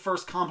 Here's the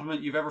first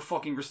compliment you've ever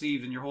fucking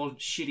received in your whole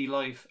shitty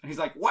life." And he's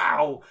like,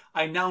 "Wow,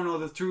 I now know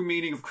the true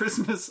meaning of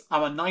Christmas.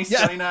 I'm a nice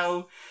guy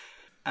now."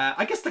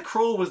 I guess the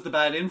crow was the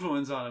bad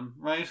influence on him,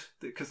 right?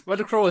 Well,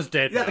 the crow is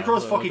dead. Yeah, now, the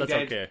crow's so fucking that's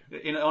dead okay.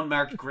 in an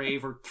unmarked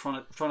grave, or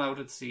thrown out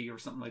at sea or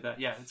something like that.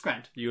 Yeah, it's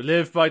grand. You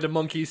live by the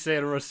monkey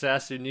sailor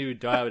assassin, you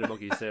die by the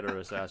monkey sailor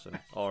assassin.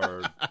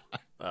 Or,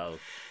 well,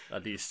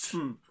 at least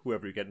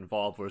whoever you get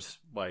involved with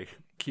by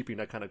keeping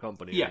that kind of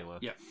company. Yeah, anyway.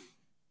 yeah.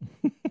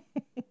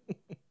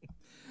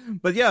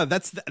 But yeah,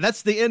 that's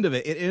the end of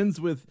it. It ends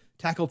with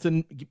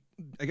Tackleton,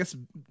 I guess,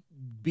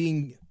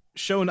 being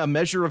shown a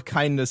measure of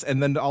kindness,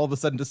 and then all of a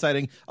sudden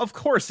deciding, of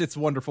course it's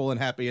wonderful and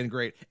happy and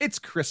great. It's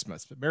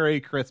Christmas. Merry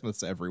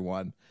Christmas,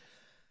 everyone.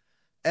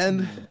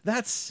 And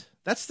that's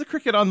the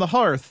cricket on the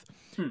hearth.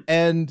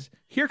 And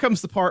here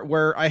comes the part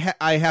where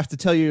I have to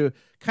tell you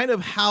kind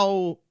of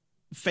how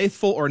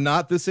faithful or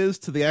not this is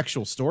to the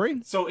actual story.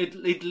 So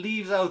it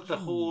leaves out the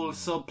whole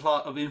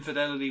subplot of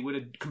infidelity with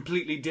a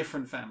completely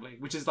different family,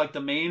 which is like the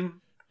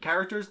main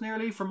characters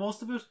nearly for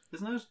most of it,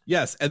 isn't it?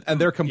 Yes,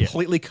 and they're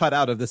completely cut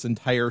out of this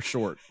entire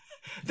short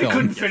They film.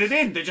 couldn't fit it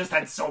in. They just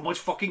had so much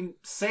fucking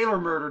sailor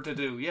murder to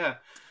do. Yeah.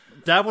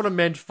 That would have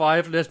meant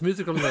 5 less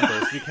musical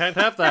numbers. You can't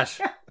have that.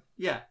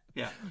 Yeah.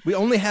 We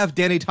only have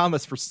Danny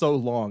Thomas for so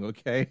long,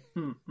 okay?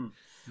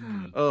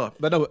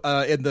 But no,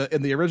 in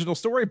the original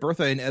story,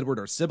 Bertha and Edward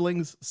are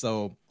siblings,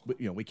 so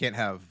we can't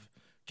have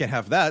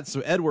that.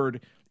 So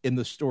Edward in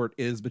the short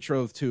is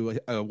betrothed to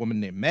a woman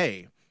named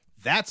May.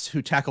 That's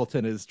who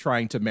Tackleton is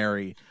trying to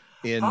marry.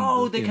 They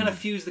kind of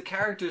fuse the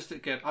characters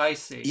together. I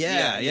see.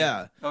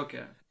 Yeah.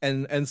 Okay.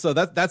 And so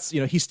that's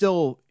he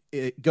still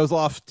goes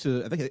off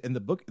to, I think in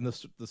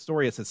the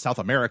story it says South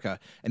America,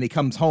 and he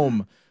comes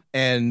home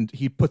and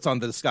he puts on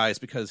the disguise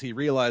because he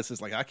realizes,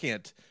 like, I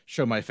can't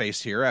show my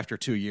face here after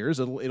 2 years.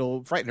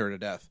 It'll frighten her to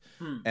death.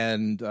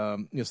 And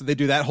so they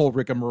do that whole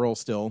rigmarole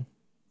still.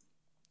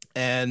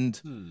 And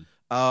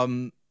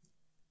Bertha,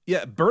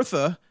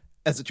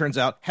 as it turns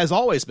out, has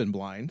always been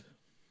blind.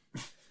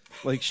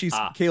 Like, she's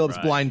Caleb's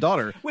blind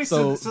daughter. Wait,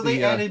 so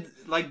they added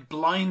like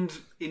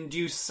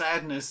blind-induced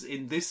sadness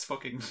in this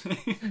fucking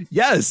thing?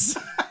 Yes.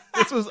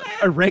 This was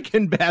a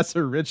Rankin Bass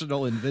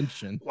original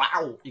invention.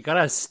 Wow. You gotta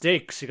have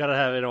stakes. You gotta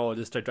have,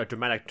 just a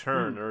dramatic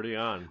turn early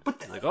on.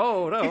 But like,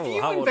 oh no. If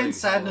you invent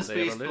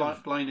sadness-based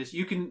blindness,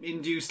 you can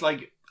induce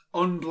like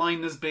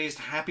unblindness-based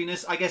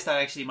happiness. I guess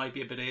that actually might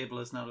be a bit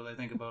ableist now that I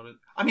think about it.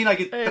 I mean,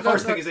 the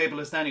first thing is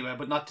ableist anyway,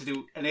 but not to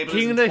do an ableist.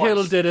 King of the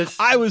Hill did it.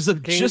 I was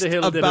King of the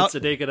Hill did it, so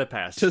they get a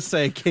pass. To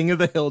say King of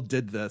the Hill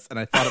did this, and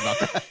I thought about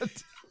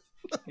that.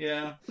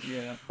 Yeah.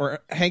 Or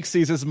Hank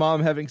sees his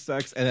mom having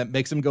sex, and it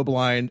makes him go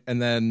blind,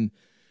 and then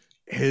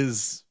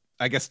his,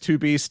 I guess,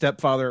 to-be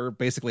stepfather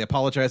basically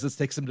apologizes,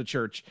 takes him to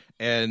church,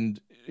 and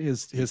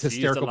his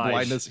hysterical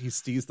blindness, he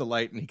sees the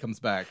light, and he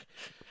comes back.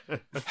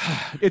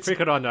 It's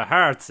cricket on the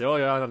hearth,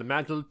 on the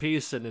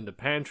mantelpiece and in the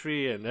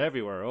pantry and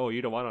everywhere. Oh,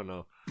 you don't want to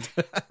know.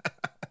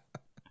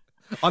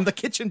 On the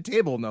kitchen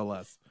table, no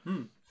less.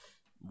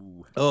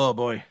 Oh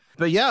boy.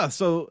 But yeah,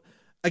 so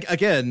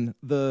again,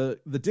 the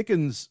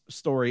Dickens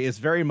story is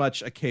very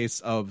much a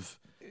case of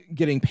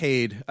getting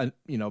paid,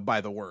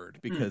 by the word,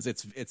 because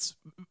it's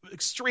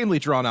extremely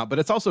drawn out, but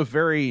it's also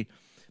very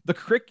the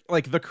cricket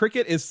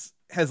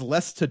has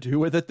less to do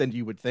with it than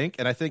you would think.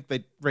 And I think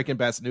that Rankin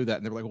Bass knew that,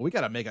 and they were like, well, we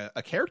got to make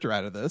a character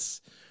out of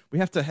this. We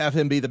have to have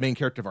him be the main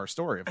character of our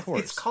story, of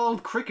course. It's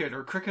called Cricket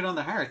or Cricket on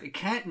the Hearth. It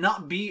can't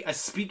not be a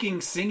speaking,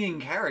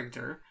 singing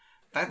character.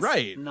 That's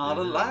right. Not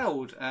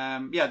allowed.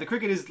 The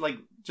cricket is like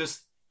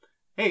just,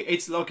 hey,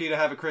 it's lucky to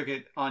have a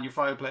cricket on your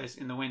fireplace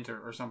in the winter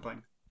or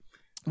something.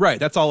 Right,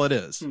 that's all it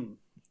is.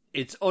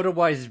 It's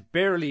otherwise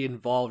barely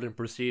involved in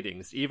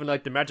proceedings. Even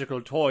like the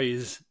magical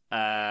toys,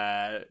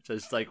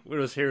 just like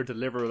we're just here to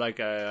deliver like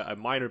a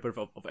minor bit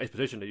of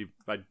exposition that you,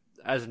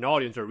 as an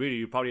audience, or really,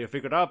 you probably have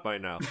figured out by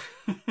now.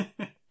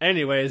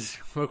 Anyways,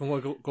 we're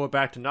going to go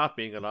back to not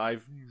being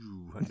alive.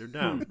 and they're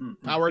down.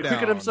 Power down.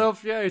 Cricket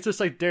himself, yeah, it's just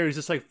like there. He's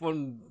just like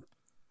fun.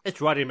 It's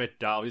Roddy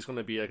McDowell. He's going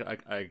to be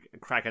a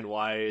cracking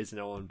wise,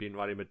 and being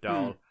Roddy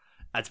McDowell.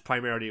 That's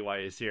primarily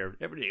why he's here.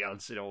 Everything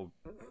else,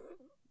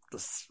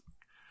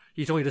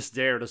 he's only just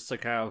there, just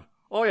like how,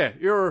 oh yeah,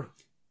 you're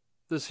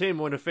this him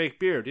with a fake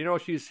beard.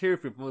 She's here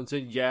for months,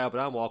 and yeah, but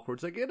I'm awkward.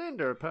 It's like, get in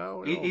there,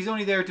 pal. He's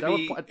only there to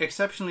be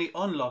exceptionally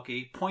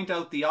unlucky, point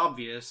out the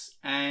obvious,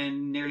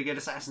 and nearly get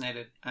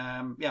assassinated.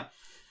 Yeah.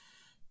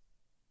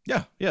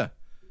 Yeah.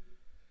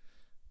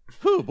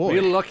 Oh boy,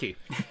 real lucky.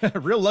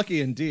 Real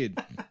lucky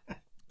indeed.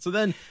 So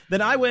then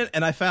I went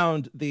and I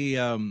found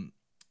the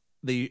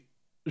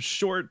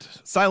short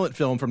silent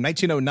film from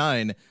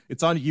 1909.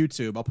 It's on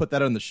YouTube. I'll put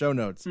that on the show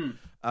notes.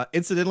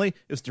 Incidentally,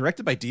 it was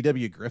directed by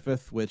D.W.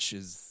 Griffith, which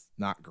is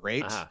not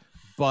great,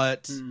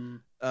 but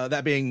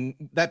that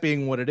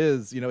being what it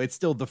is, it's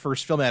still the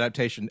first film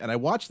adaptation. And I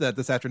watched that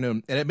this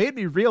afternoon, and it made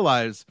me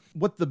realize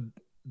what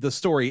the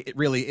story it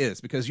really is,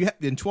 because you have,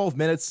 in 12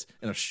 minutes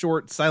in a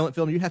short silent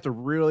film, you have to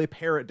really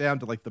pare it down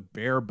to like the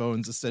bare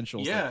bones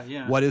essentials.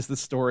 Yeah. What is the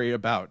story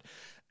about?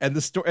 And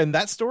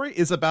that story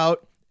is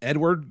about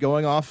Edward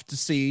going off to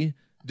sea,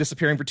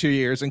 disappearing for 2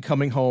 years, and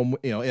coming home,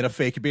 in a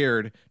fake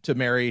beard to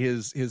marry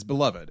his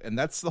beloved. And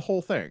that's the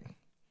whole thing.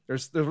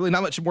 There's really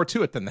not much more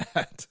to it than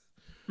that.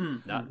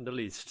 Not in the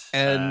least.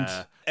 And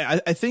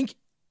I think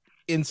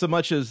in so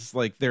much as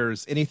like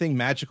there's anything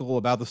magical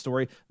about the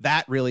story,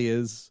 that really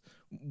is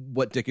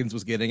what Dickens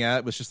was getting at.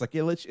 It was just like,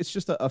 it's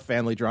just a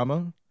family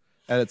drama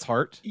at its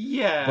heart.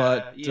 Yeah.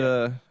 But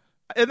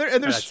and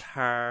there's that's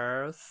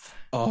Hearth.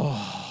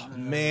 Oh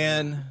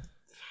man,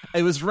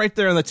 it was right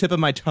there on the tip of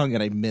my tongue,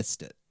 and I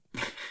missed it.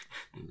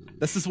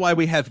 This is why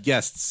we have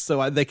guests,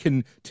 so they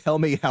can tell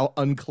me how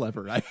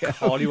unclever I am.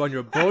 Call you on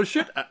your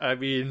bullshit. I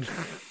mean,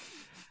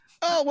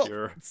 oh well,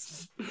 your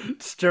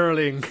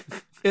sterling,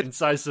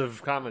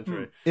 incisive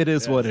commentary. It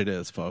is what it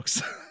is,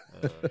 folks.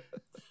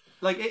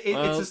 Like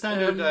it's a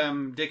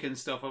standard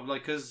Dickens stuff of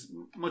like, because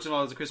much of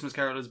all as A Christmas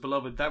Carol is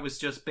beloved, that was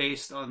just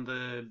based on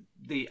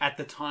the at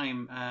the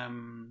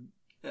time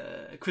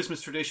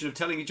Christmas tradition of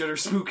telling each other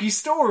spooky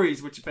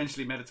stories, which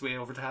eventually made its way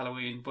over to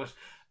Halloween. But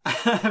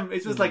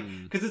it's just like,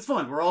 because it's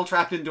fun, we're all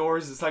trapped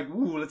indoors. It's like,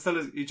 ooh, let's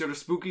tell each other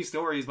spooky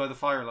stories by the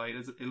firelight.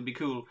 It'll be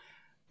cool.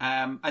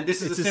 And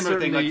this is a similar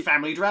thing, like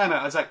family drama.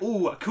 I was like,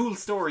 ooh, a cool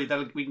story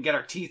that we can get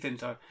our teeth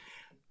into.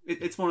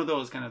 It's one of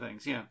those kind of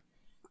things, yeah.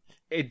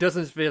 It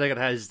doesn't feel like it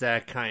has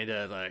that kind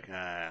of like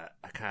a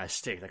kind of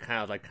stick, that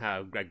kind of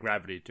like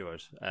gravity to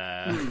it.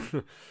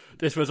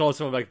 This was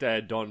also like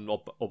done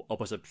up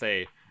as a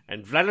play,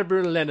 and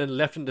Vladimir Lenin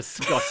left in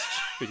disgust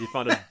because he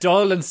found it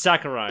dull and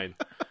saccharine.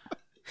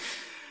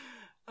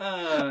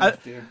 I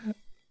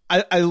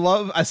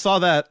saw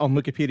that on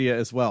Wikipedia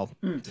as well.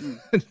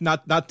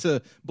 not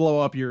to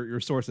blow up your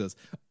sources.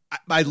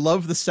 I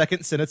love the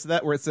second sentence of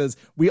that where it says,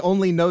 "We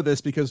only know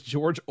this because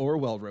George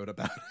Orwell wrote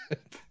about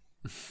it."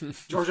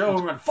 George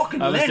Orwell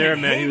fucking I was Lenin there,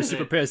 man. He was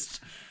super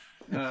pissed.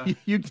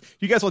 You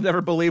guys will never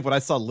believe what I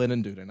saw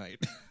Lenin do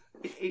tonight.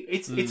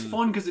 It's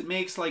fun because it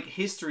makes like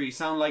history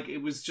sound like it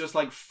was just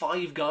like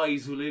five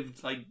guys who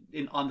lived like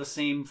in the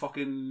same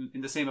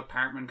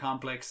apartment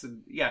complex,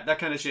 and yeah, that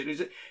kind of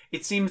shit.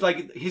 It seems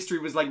like history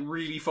was like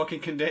really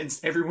fucking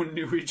condensed. Everyone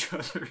knew each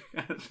other,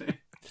 kind of thing.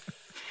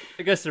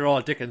 I guess they're all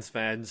Dickens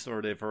fans,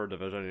 or they've heard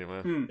of it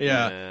anyway.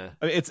 Yeah,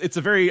 I mean, it's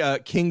a very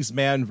King's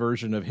Man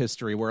version of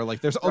history, where like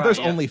there's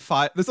only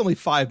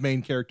five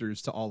main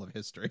characters to all of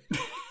history.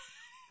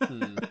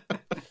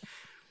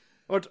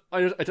 But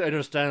it's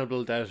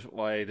understandable that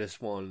why this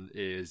one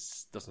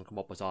doesn't come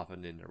up as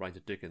often in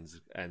Rankin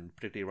Dickens, and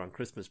particularly around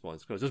Christmas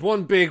ones, because there's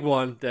one big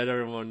one that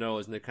everyone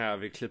knows, and it kind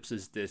of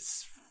eclipses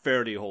this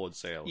fairly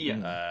wholesale.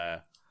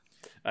 Yeah.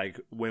 Like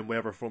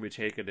whenever form you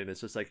take it in,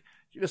 it's just like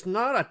there's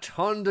not a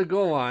ton to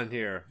go on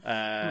here.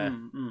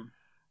 To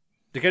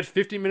get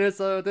 50 minutes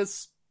out of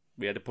this,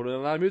 we had to put in a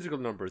lot of musical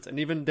numbers, and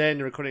even then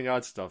they were cutting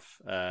out stuff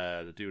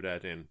to do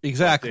that in.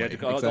 Exactly.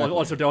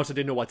 Also, they also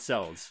didn't know what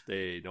sells.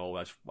 They know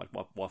what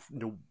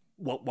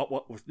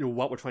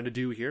we're trying to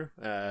do here.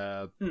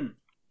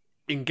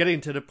 In getting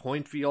to the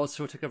point, we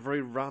also took a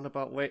very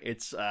roundabout way.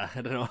 It's I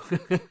don't know.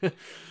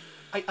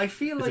 I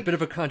feel it's like a bit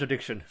of a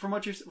contradiction from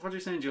what you're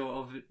saying, Joe,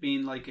 of it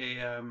being like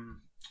a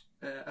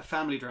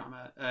family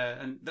drama,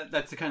 and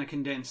that's the kind of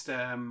condensed.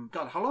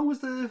 God, how long was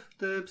the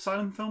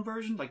silent film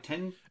version? Like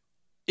 10.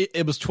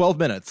 It was 12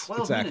 minutes. 12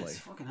 exactly. minutes.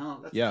 Fucking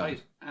hell, that's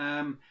tight.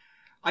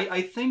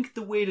 I think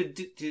the way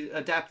to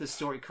adapt the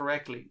story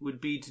correctly would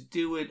be to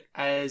do it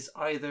as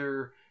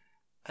either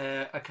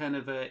a kind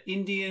of a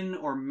Indian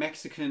or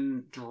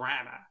Mexican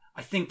drama.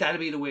 I think that'd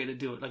be the way to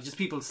do it. Like, just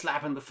people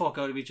slapping the fuck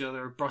out of each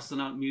other,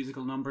 busting out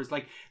musical numbers.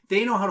 Like,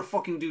 they know how to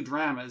fucking do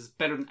dramas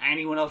better than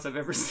anyone else I've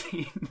ever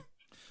seen.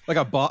 Like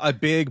a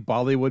big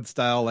Bollywood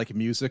style, like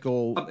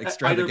musical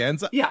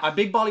extravaganza. A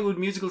big Bollywood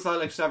musical style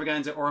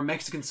extravaganza, or a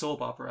Mexican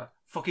soap opera.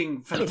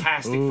 Fucking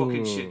fantastic.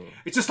 Fucking shit.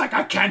 It's just like,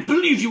 I can't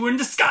believe you were in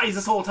disguise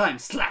this whole time.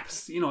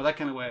 Slaps, that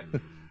kind of way.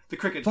 the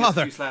cricket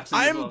Father, gets 2 slaps in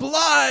I'm as well.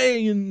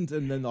 blind,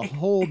 and then the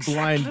whole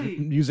Exactly.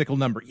 blind musical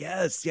number.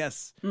 Yes.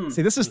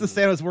 See, this is the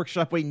Santa's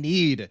Workshop we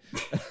need.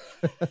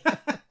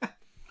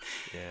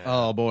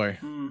 Oh boy.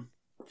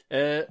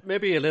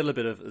 Maybe a little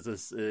bit of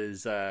this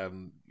is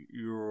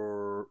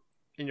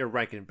in your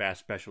Rankin Bass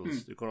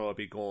specials. You're going to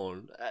be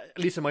going, at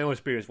least in my own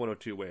experience, one of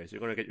 2 ways.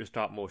 You're going to get your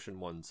stop motion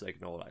ones, like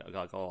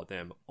like all of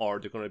them, or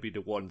they're going to be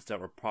the ones that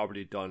were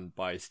probably done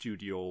by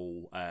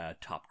Studio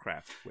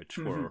Topcraft, which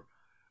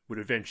would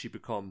eventually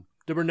become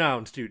the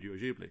renowned Studio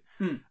Ghibli.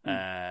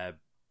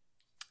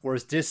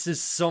 Whereas this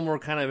is somewhere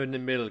kind of in the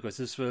middle, because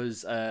this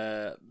was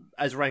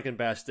as Rankin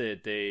Bass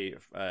did, they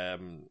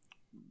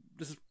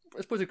this is, I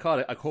suppose they call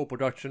it a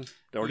co-production.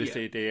 Or they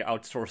say they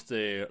outsourced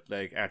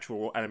the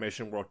actual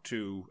animation work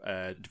to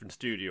different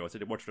studios. So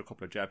they worked with a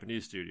couple of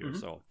Japanese studios.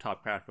 So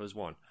Topcraft was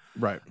one.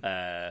 Right.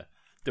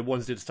 The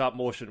ones did stop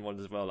motion ones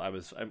as well.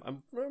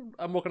 I'm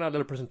working on a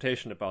little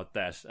presentation about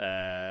that. For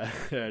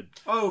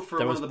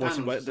that one of the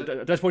panels.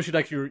 That's mostly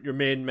like your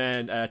main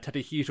man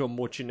Tadahito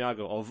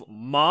Mochinaga of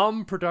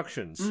Mom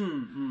Productions.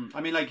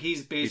 I mean, like,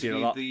 he's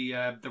basically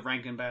the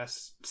Rankin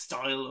Bass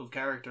style of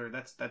character.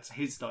 That's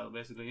his style,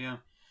 basically. Yeah.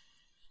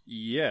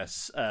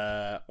 Yes,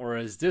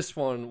 whereas this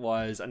one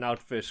was an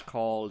outfit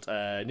called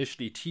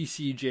initially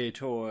TCJ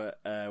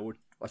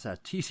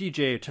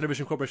TCJ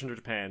Television Corporation of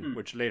Japan,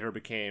 which later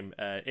became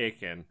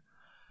Eiken,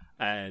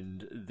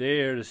 and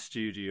they're the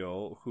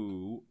studio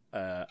who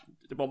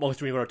most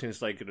doing other things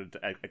like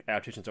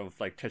adaptations of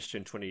like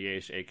Tetsuchin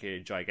 28,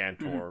 aka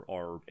Gigantor,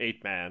 or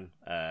 8-Man,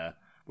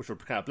 which were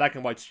kind of black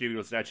and white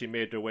studios that actually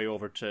made their way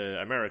over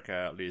to America,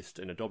 at least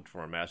in a dubbed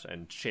format,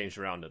 and changed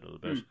around it a little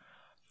bit.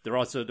 They're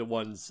also the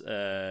ones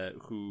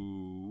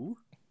who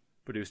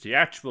produced the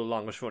actual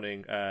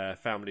longest-running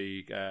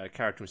family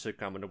cartoon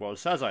sitcom in the world,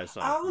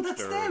 Sazai-san. Oh,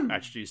 that's them!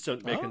 Actually still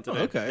making today.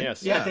 Okay.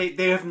 Yes. Yeah,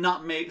 they have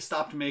not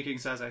stopped making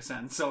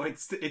Sazai-san, so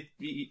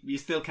you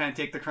still can't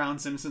take the crown,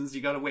 Simpsons.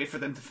 You got to wait for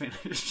them to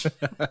finish.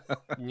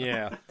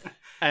 Yeah,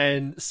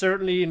 and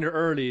certainly in the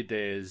early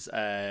days,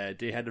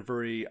 they had a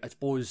very, I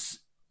suppose,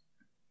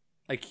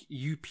 like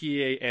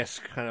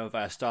UPA-esque kind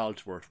of style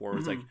to it, where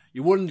it's like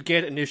you wouldn't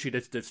get an issue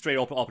that's straight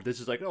up. This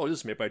is like, oh, this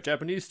is made by a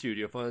Japanese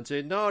studio. And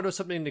say, no, there's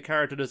something in the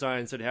character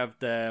designs that have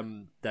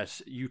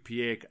that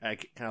UPA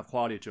kind of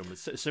quality to them.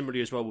 It's similarly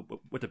as well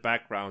with the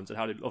backgrounds and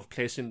how they love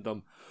placing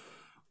them.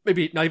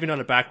 Maybe not even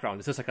on a background.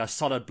 It's just like a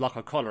solid block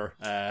of color,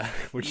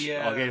 which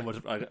again was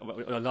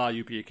a lot of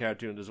UPA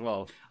cartoons as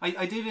well.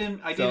 I did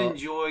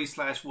enjoy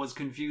 / was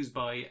confused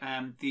by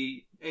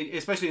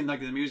especially in like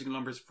the musical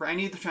numbers, for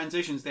any of the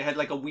transitions they had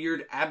like a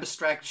weird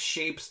abstract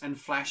shapes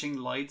and flashing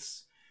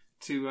lights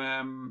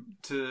to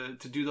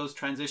do those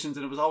transitions,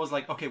 and it was always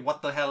like, okay,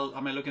 what the hell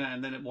am I looking at?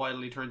 And then it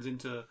wildly turns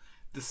into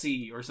the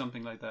sea or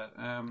something like that.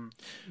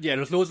 Yeah,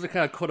 there's loads of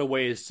kind of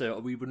cutaways, so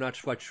we were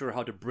not quite sure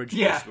how to bridge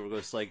this. We were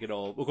just like, we're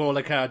going to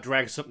like kind of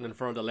drag something in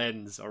front of the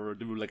lens, or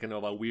do like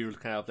a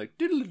weird kind of like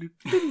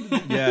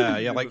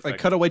like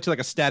cut away to like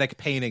a static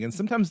painting, and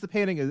sometimes the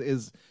painting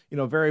is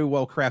very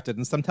well crafted,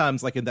 and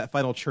sometimes like in that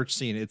final church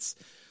scene, it's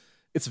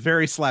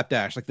very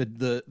slapdash. Like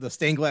the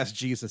stained glass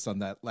Jesus on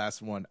that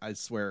last one, I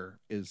swear,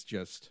 is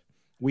just.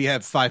 We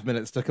have 5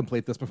 minutes to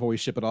complete this before we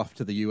ship it off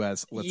to the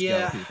US. Let's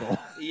go, people.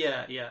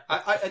 Yeah.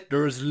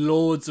 There's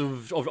loads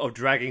of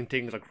dragging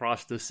things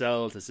across the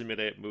cell to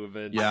simulate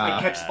movement. Yeah. I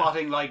kept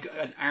spotting like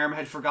an arm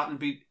had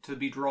forgotten to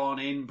be drawn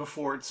in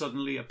before it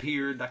suddenly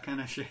appeared. That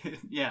kind of shit.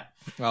 Yeah.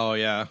 Oh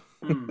yeah.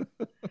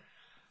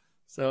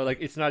 So like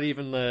it's not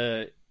even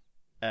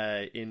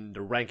in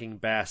the Rankin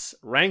Bass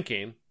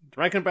ranking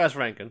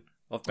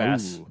of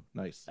Bass. Ooh,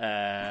 nice.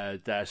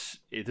 That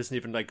it doesn't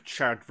even like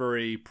chart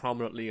very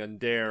prominently on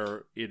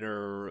there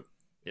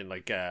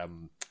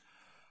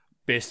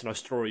based on a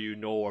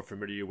story or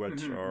familiar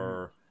with,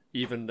 or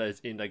even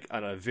as in like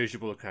on a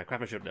visual kind of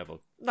craftsmanship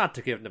level. Not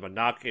to give them a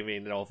knock. I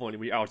mean, if only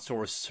we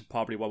outsource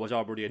probably what was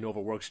already a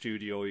Nova Work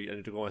studio,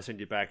 and to go and send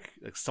you back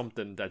like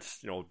something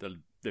that's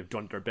they've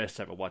done their best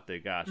at what they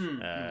got.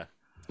 It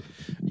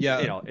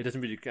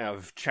doesn't really kind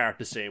of chart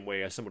the same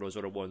way as some of those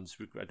other ones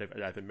that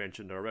have been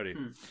mentioned already.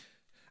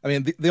 I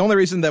mean, the only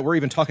reason that we're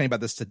even talking about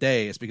this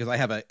today is because I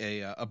have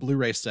a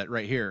Blu-ray set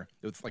right here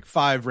with like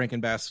 5 Rankin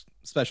Bass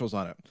specials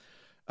on it.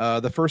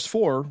 The first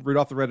 4,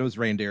 Rudolph the Red-Nosed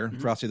Reindeer,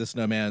 Frosty the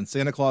Snowman,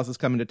 Santa Claus is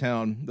Coming to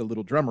Town, The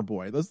Little Drummer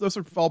Boy. Those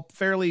are all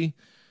fairly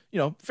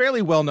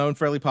well-known,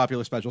 fairly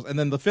popular specials. And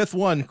then the 5th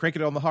one, Crank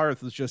It on the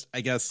Hearth, is just,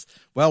 I guess,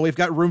 well, we've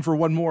got room for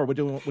one more. What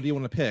do you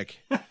want to pick?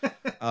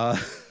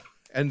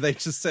 And they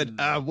just said,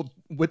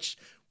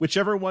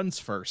 whichever one's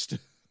first.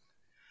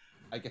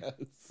 I guess.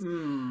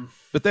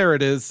 But there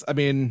it is. I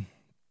mean,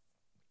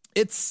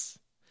 it's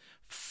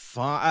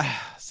fine.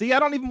 See, I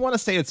don't even want to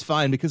say it's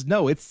fine, because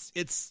no, it's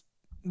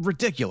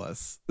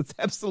ridiculous. It's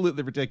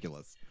absolutely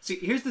ridiculous. See,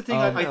 here's the thing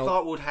I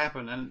thought would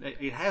happen, and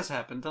it has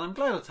happened, and I'm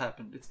glad it's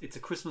happened. It's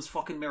a Christmas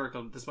fucking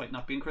miracle, despite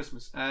not being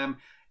Christmas.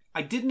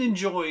 I didn't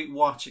enjoy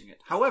watching it.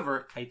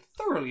 However, I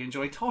thoroughly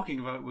enjoy talking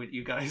about it with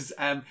you guys.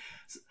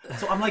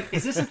 So I'm like,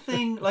 is this a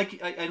thing?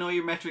 Like, I know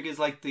your metric is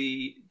like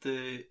the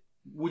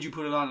would you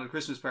put it on at a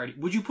Christmas party?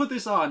 Would you put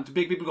this on to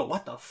make people go,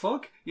 what the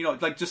fuck? You know,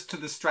 like just to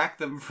distract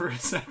them for a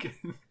second.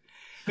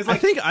 Like, I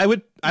think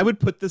I would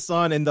put this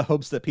on in the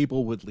hopes that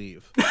people would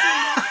leave.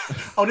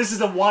 Oh, this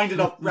is a wind it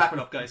up, wrap it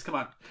up, guys. Come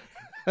on.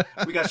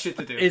 We got shit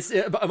to do.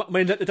 I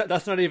mean,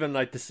 that's not even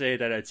like to say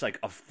that it's like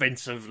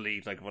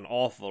offensively like an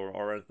awful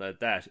or anything like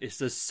that. It's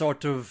just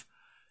sort of,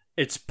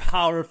 it's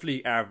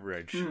powerfully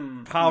average,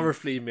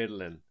 powerfully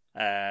middling.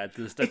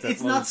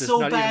 It's not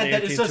so bad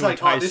that it's just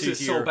like, oh, this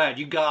is so bad,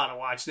 you gotta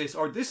watch this,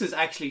 or this is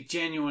actually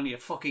genuinely a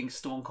fucking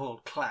stone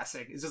cold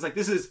classic. It's just like,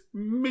 this is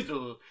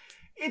middle.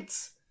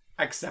 It's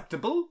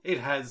acceptable. It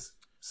has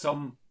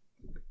some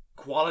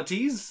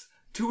qualities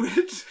to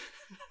it.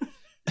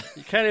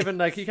 You can't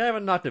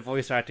even knock the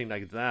voice acting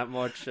like that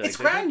much. It's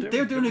grand.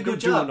 They're doing a good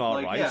job.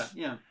 All right.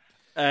 Yeah.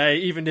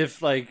 Even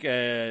if like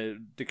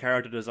the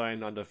character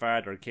design on the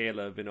father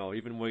Caleb, you know,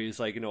 even when he's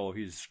like, you know,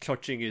 he's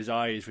clutching his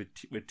eyes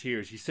with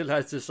tears, he still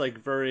has this like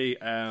very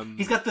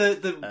he's got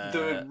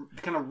the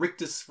kind of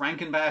Rictus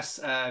Rankin Bass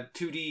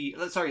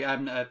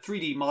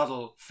 3D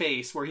model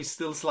face where he's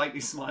still slightly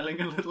smiling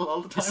a little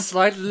all the time,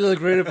 slightly little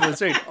grateful and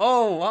saying,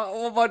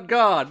 oh my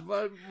god,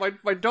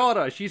 my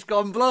daughter, she's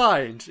gone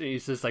blind. And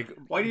he's just like,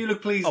 why do you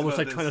look pleased? Almost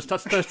like this?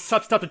 trying to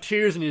stop the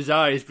tears in his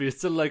eyes, but he's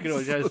still like, you know,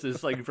 he has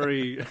this like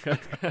very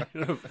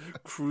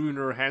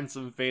crooner,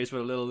 handsome face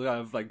with a little kind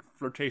of like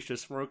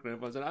flirtatious smirk and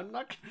everyone's like, I'm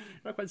not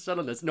quite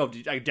selling this. No,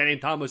 like, Danny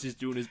Thomas is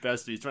doing his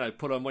best. He's trying to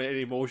put on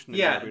any emotion.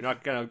 Yeah, you're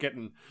not kind of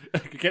getting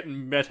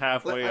met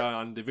halfway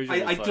on the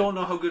visual I side. don't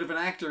know how good of an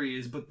actor he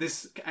is, but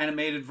this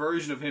animated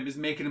version of him is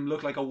making him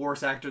look like a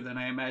worse actor than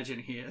I imagine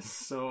he is.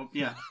 So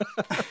yeah,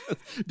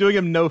 doing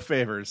him no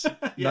favors,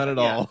 none at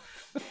all.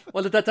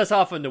 Well, that's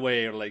often the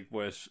way, like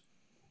with.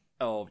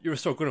 Oh, you're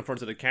so good in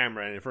front of the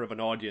camera and in front of an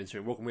audience.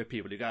 You're working with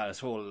people. You got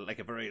this whole like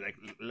a very like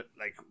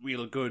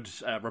real good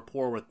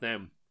rapport with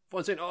them.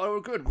 One saying, "Oh, we're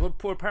good. We'll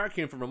pour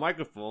parking from a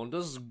microphone.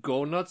 Just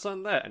go nuts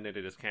on that," and then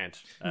they just can't.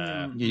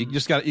 You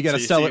got to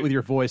sell it with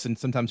your voice, and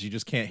sometimes you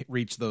just can't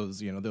reach those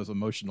those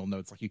emotional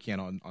notes like you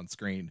can on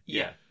screen.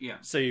 Yeah.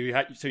 So you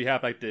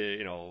have like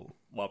the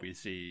what we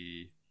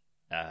see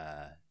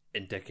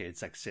in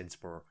decades like since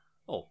where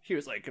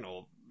here's like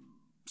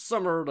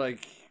summer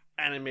like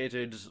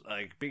animated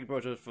like big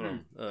budget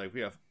film. Like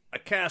we have a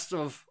cast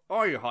of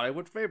all your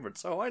Hollywood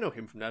favorites. Oh, I know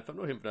him from that film.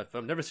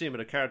 Never seen him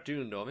in a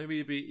cartoon though.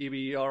 Maybe he'd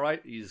be all right.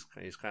 He's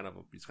kind of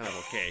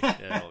okay.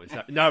 He's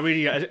not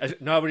really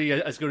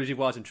as good as he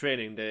was in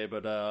Training Day,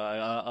 but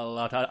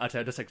I'll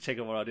just like take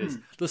him what it is.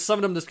 There's some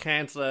of them just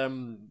can't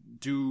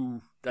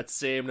do that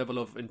same level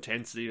of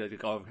intensity,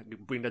 like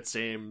bring that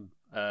same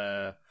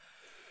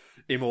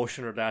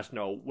emotion or that.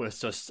 No, when it's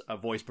just a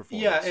voice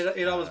performance. Yeah,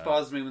 it always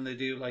bothers me when they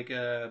do like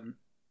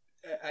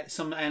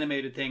some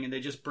animated thing and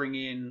they just bring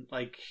in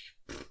like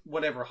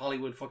whatever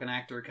Hollywood fucking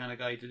actor kind of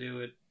guy to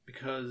do it,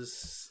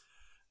 because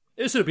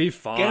this would be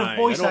fine. Get a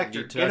voice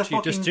actor. Get a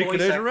fucking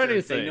voice actor. Or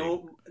anything. They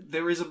know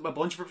there is a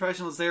bunch of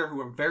professionals there who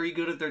are very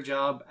good at their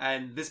job,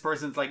 and this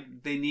person's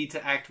like they need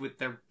to act with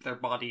their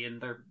body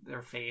and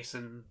their face,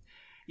 and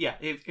yeah,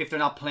 if they're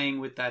not playing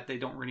with that, they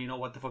don't really know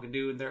what to fucking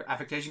do, and their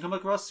affectation comes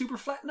across super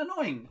flat and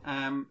annoying.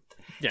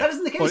 That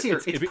isn't the case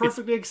here. It's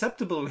perfectly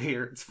acceptable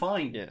here. It's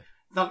fine. Yeah.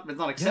 It's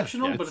not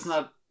exceptional, but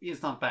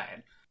it's not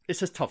bad. It's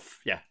just tough,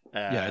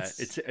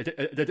 it's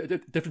a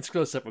different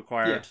skill set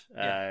required.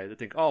 They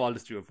think, I'll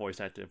just do a voice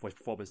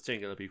performance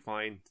thing, it'll be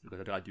fine because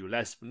I gotta do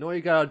less. But no,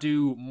 you gotta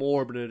do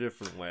more, but in a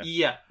different way.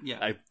 Yeah.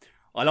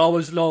 I'll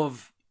always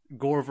love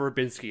Gore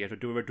Verbinski after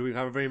doing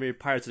how very many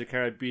Pirates of the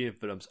Caribbean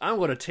films. I'm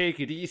gonna take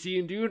it easy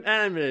and do an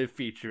animated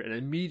feature, and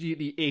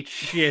immediately ate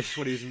shit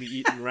when he was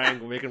making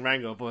Rango,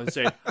 and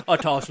saying, I thought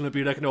it was gonna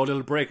be like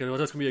little break, and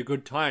that's gonna be a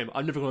good time.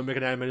 I'm never gonna make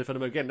an animated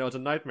film again. Now it's a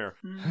nightmare.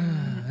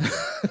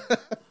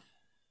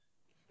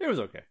 It was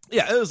okay.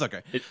 Yeah, it was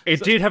okay.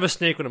 It did have a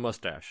snake with a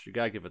mustache. You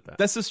gotta give it that.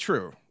 This is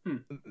true.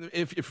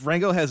 If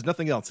Rango has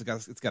nothing else,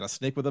 it's got a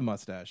snake with a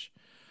mustache.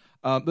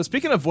 But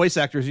speaking of voice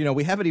actors,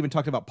 we haven't even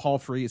talked about Paul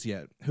Frees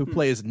yet, who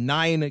plays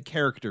 9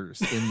 characters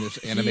in this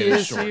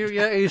animated short.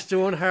 He's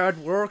doing hard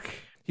work.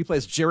 He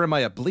plays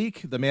Jeremiah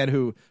Bleak, the man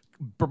who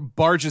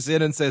barges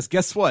in and says,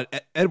 "Guess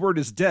what? Edward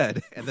is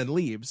dead," and then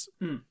leaves.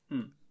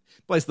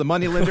 Plays the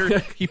moneylender.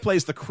 He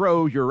plays the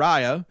crow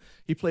Uriah.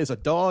 He plays a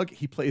dog.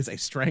 He plays a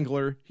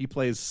strangler. He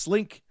plays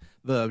Slink,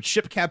 the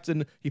ship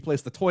captain. He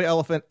plays the toy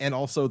elephant and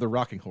also the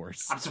rocking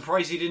horse. I'm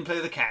surprised he didn't play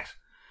the cat,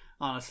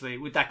 honestly,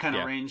 with that kind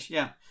of range.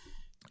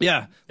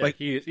 Yeah, like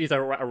he's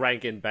a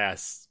Rankin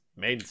Bass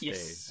mainstay.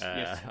 Yes.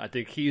 I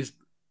think he's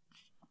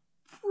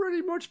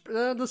pretty much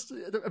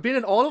been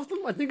in all of them.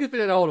 I think he's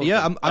been in all of them.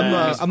 Yeah,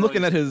 I'm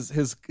looking at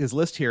his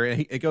list here,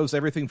 and it goes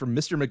everything from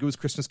Mr. Magoo's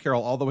Christmas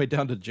Carol all the way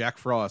down to Jack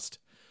Frost,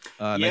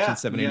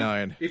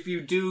 1979. Yeah. If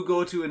you do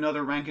go to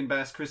another Rankin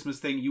Bass Christmas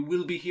thing, you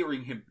will be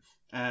hearing him.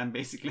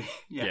 Basically,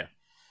 yeah.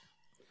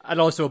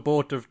 And also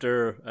both of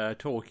their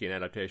Tolkien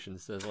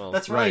adaptations as well.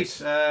 That's right.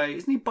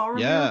 Isn't he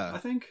Boromir? I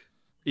think.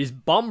 He's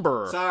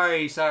Bomber.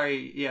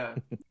 Sorry, yeah.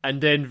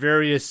 And then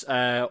various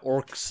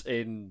orcs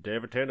in The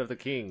Return of the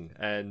King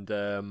and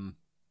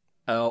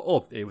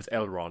It was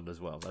Elrond as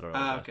well. I don't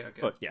know. Okay.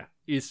 But yeah,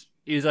 he's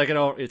like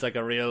he's like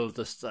a real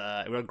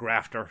real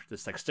grafter.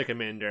 Just like stick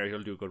him in there,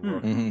 he'll do good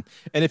work. Mm-hmm.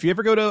 And if you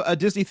ever go to a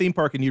Disney theme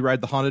park and you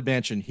ride the Haunted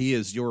Mansion, he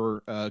is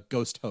your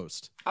ghost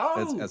host.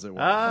 As it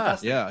were.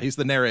 Yeah, he's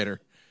the narrator.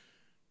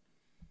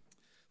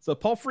 So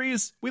Paul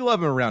Frees, we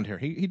love him around here.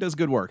 He does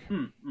good work.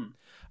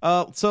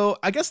 So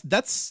I guess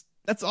that's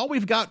all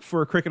we've got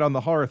for Cricket on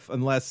the Hearth,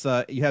 unless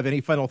you have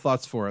any final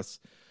thoughts for us.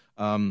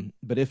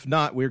 But if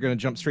not, we're going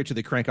to jump straight to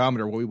the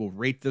crankometer, where we will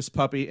rate this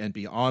puppy and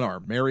be on our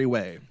merry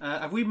way.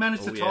 Have we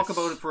managed to talk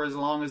about it for as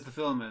long as the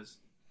film is?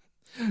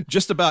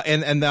 Just about,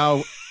 and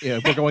now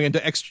we're going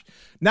into extra.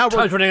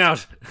 Time's running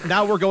out.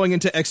 Now we're going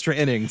into extra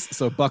innings,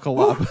 so buckle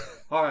up.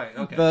 All right,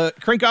 okay. The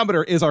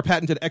crankometer is our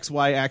patented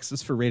XY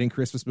axis for rating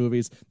Christmas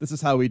movies. This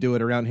is how we do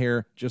it around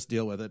here. Just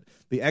deal with it.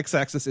 The X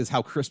axis is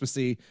how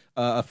Christmassy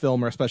a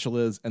film or a special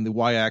is, and the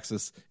Y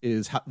axis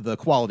is the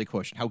quality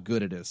quotient, how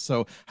good it is.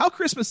 So, how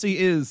Christmassy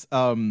is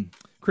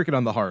Cricket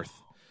on the Hearth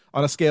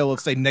on a scale of,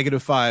 say,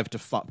 -5 to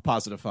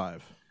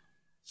 +5?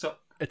 So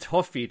a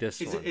toughie.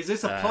 Is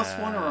this a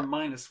 +1 or a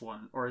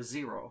 -1 or a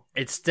 0?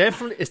 It's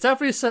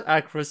definitely set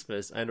at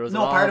Christmas, and there was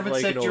part of it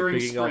set during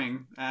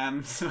spring.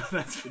 So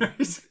that's very.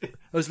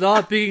 There's a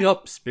lot of bigging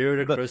up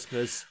spirit of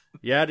Christmas,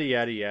 yada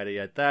yada yada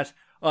yada. That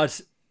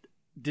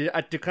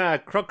the kind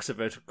of crux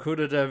of it, could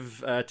it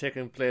have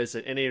taken place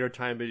at any other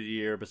time of the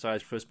year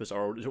besides Christmas,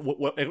 or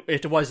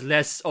it was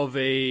less of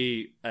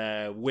a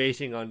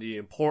waiting on the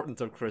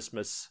importance of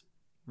Christmas?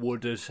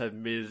 Would it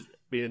have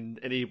been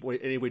any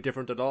way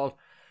different at all?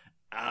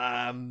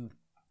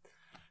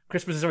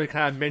 Christmas is already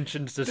kind of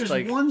mentioned. There's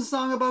one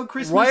song about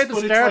Christmas, right at the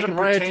but start it's like and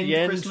a right at pretend the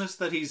end, Christmas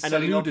that he's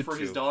setting up for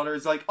his daughter.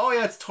 It's like, oh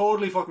yeah, it's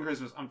totally fucking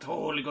Christmas. I'm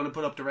totally going to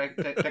put up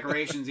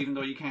decorations, even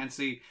though you can't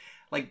see.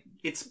 Like,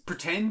 it's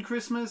pretend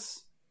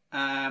Christmas.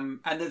 And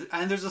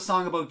there's a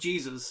song about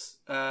Jesus.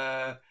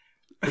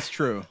 It's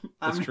true.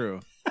 It's true.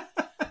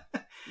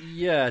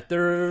 Yeah,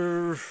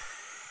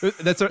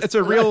 it's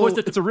a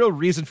real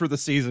reason for the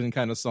season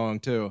kind of song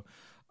too.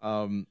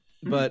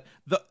 But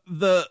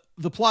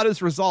the plot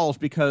is resolved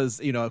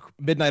because,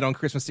 midnight on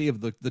Christmas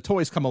Eve, the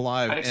toys come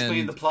alive. I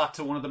explained the plot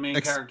to one of the main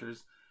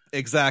characters.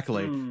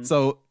 Exactly.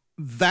 So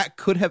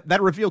that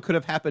reveal could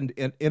have happened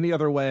in any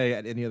other way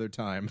at any other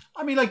time.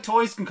 I mean, like,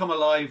 toys can come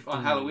alive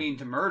on Halloween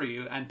to murder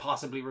you and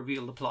possibly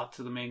reveal the plot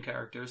to the main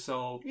character.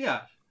 So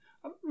yeah,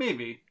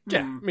 maybe.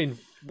 Yeah, I mean,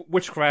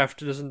 witchcraft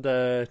doesn't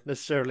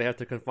necessarily have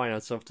to confine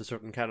itself to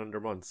certain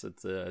calendar months.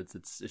 It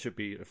should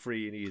be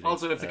free and easy.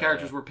 Also, if the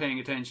characters were paying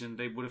attention,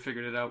 they would have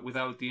figured it out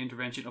without the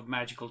intervention of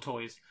magical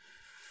toys.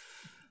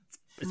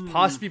 It's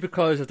possibly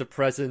because of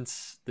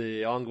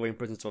the ongoing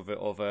presence of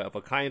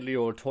a kindly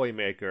old toy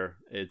maker.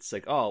 It's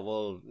like, oh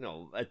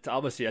well,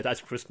 obviously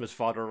that's Christmas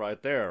fodder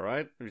right there,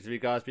 right? It's the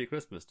Gatsby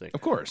Christmas thing,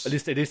 of course. At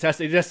least that's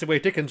the way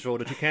Dickens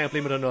wrote it. You can't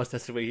blame it on us.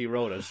 That's the way he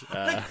wrote it.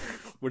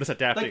 We're just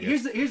adapting it.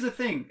 Here's the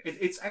thing.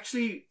 It's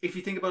actually, if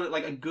you think about it,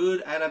 like a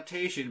good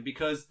adaptation,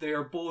 because they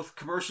are both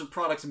commercial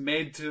products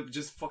made to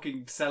just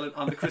fucking sell it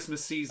on the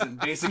Christmas season,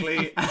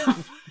 basically.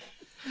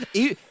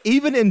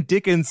 Even in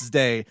Dickens'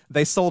 day,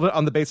 they sold it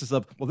on the basis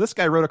of, well, this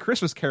guy wrote A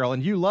Christmas Carol,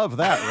 and you love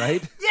that,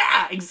 right?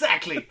 Yeah,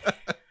 exactly.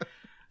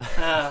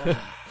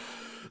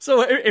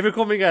 So if you're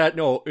coming at,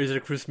 is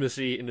it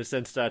Christmassy in the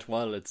sense that,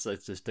 well, it's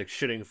just like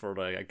shitting for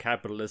like a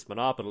capitalist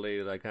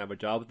monopoly, that kind of a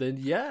job, then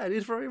yeah, it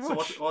is very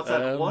much. So what's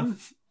that, 1?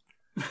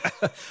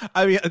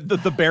 I mean,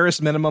 the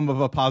barest minimum of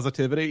a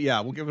positivity, yeah,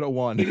 we'll give it a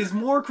 1. It is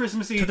more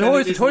Christmassy the than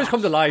it is toys not.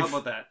 come to life. How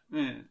about that?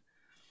 Yeah.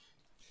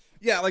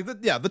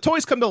 Yeah, the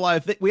toys come to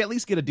life. We at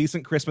least get a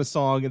decent Christmas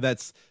song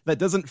that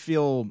doesn't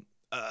feel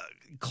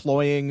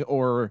cloying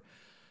or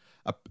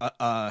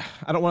I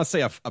don't want to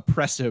say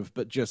oppressive,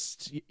 but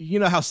just,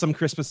 how some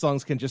Christmas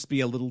songs can just be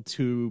a little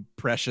too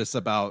precious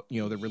about the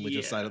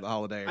religious side of the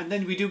holiday. And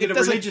then we do get a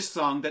religious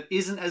song that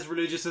isn't as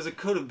religious as it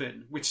could have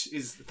been, which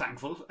is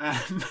thankful.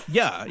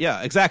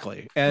 Yeah,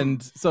 exactly.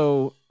 And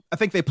so I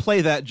think they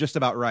play that just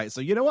about right. So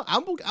you know what?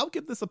 I'll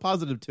give this a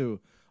 +2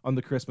 on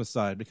the Christmas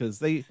side, because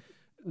they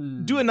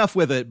do enough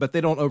with it, but they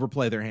don't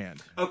overplay their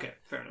hand. Okay,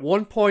 fair enough.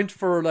 1 point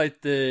for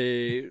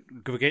getting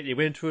you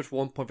into it,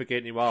 1 point for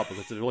getting you out,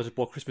 because it was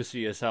about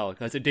Christmassy as hell.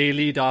 Because they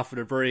lead off with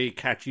a very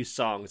catchy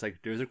song. It's like,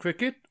 there's a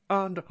cricket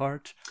on the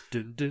heart,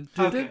 dun, dun,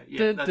 dun, dun,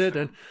 dun, dun,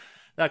 dun.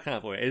 That kind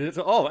of way. And it's,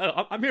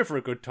 I'm here for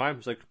a good time.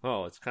 It's like,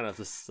 it's kind of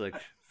this like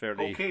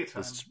fairly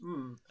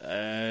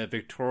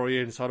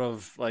Victorian sort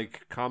of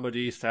like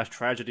comedy /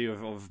 tragedy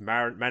of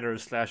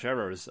manners /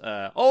 errors.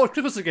 It's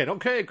Christmas again.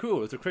 Okay,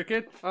 cool. It's a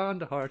cricket on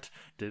the heart.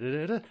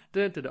 It's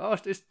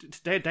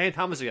Dan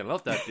Thomas again. I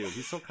love that dude.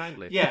 He's so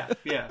kindly. Yeah.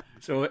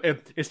 So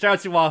it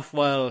starts you off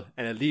well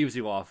and it leaves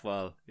you off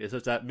well. It's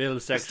just that middle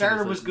section. The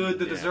starter was good.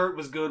 The dessert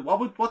was good.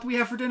 What do we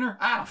have for dinner?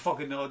 I don't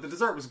fucking know. The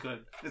dessert was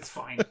good. It's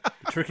fine.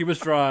 Turkey was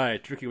dry.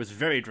 Turkey was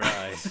very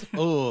dry.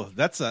 Oh,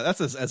 that's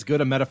as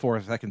good a metaphor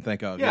as I can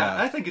think of.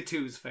 Yeah, I think a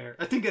 2 is fair.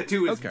 I think a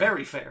 2 is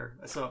very fair.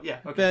 So yeah,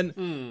 okay.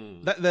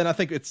 Then I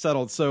think it's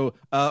settled. So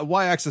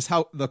y-axis,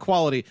 how the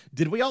quality.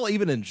 Did we all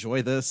even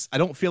enjoy this? I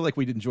don't feel like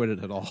we enjoyed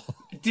it at all.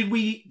 Did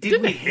we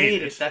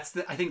hate it? That's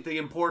I think the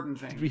important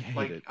thing. We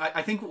hate it.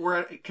 I think we're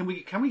at, can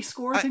we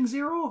score things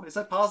 0? Is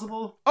that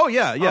possible? Oh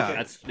yeah. Okay.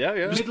 That's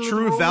Just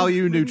true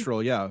value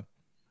neutral. Yeah.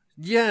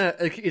 Yeah,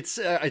 it's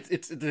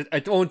I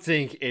don't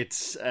think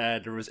it's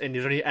there's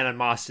any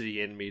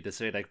animosity in me to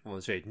say like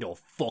no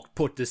fuck,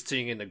 put this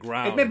thing in the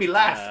ground. It made me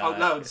laugh out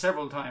loud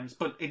several times,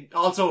 but it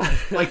also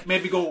like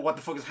made me go, what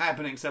the fuck is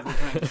happening several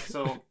times.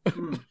 So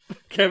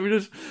can we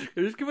just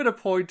give it a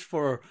point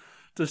for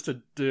just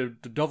the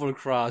double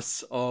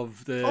cross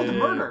of the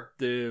murder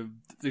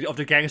of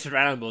the gangster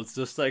animals,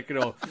 just like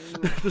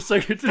just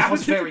like that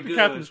was very good.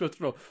 Captain's going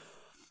to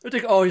I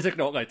think, he's like,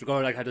 no, like, we're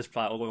going to have this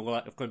plot, we're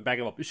going to bang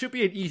him up. It should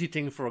be an easy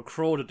thing for a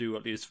crow to do,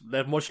 at least,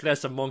 much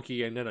less a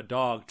monkey and then a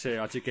dog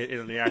to get in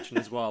on the action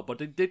as well. But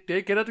they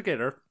get it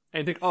together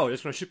and think,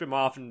 just going to ship him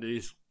off and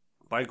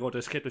by go to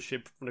escape the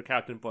ship from the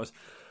captain bus.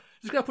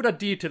 Just got to put that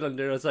detail in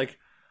there. It's like,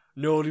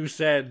 no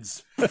loose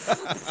ends.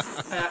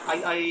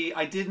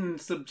 I didn't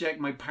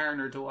subject my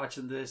partner to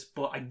watching this,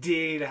 but I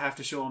did have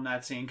to show him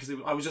that scene because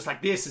I was just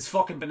like, this is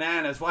fucking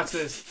bananas, watch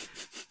this.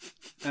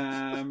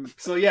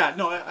 So yeah,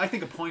 no, I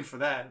think a point for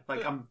that.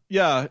 Like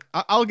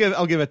I'll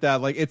give it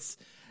that. Like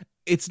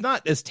it's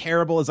not as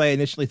terrible as I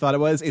initially thought it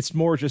was. It's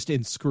more just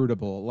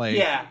inscrutable. Like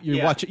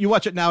you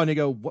watch it now and you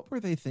go, what were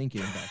they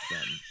thinking back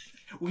then?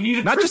 We need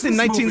a not Christmas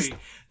just in movie.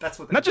 That's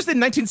what. Not just in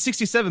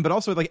 1967, but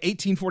also like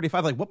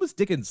 1845. Like, what was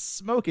Dickens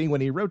smoking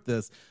when he wrote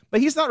this? But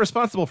he's not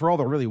responsible for all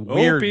the really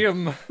weird.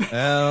 Opium.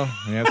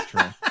 Oh, yeah, that's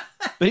true.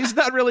 But he's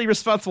not really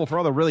responsible for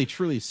all the really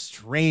truly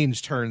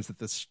strange turns that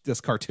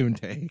this cartoon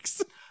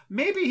takes.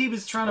 Maybe he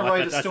was trying to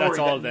write a story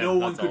that no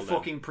one could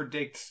fucking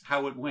predict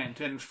how it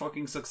went, and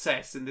fucking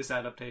success in this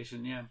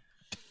adaptation. Yeah.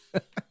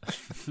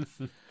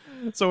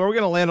 So are we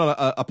going to land on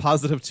a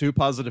 +2,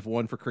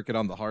 +1 for Cricket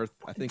on the Hearth?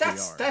 I think we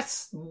are.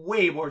 That's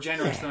way more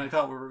generous than I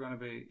thought we were going to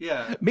be.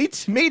 Yeah. Me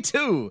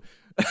too.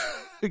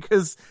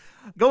 Because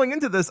going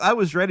into this, I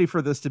was ready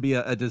for this to be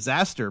a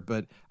disaster,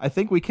 but I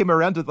think we came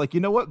around to like, you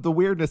know what? The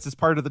weirdness is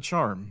part of the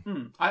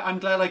charm. I'm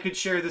glad I could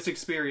share this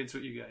experience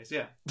with you guys.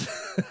 Yeah.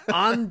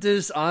 on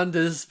this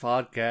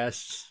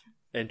podcast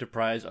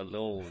enterprise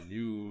alone,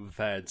 you've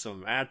had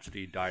some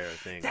absolutely dire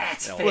things.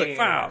 That's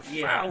fair.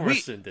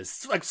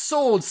 This like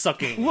soul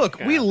sucking. Look,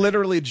 we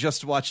literally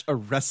just watched a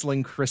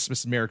wrestling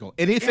Christmas miracle.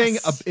 Anything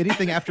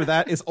after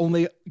that is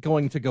only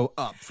going to go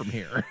up from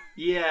here.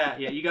 Yeah.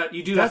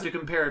 You do have to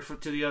compare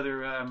it to the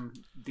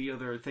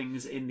other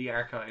things in the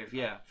archive.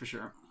 Yeah, for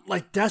sure.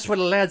 Like, that's why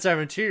the lads are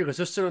in tears, because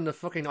they're still in the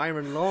fucking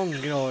iron lung,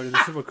 and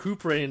they're still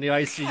recuperating in the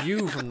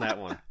ICU from that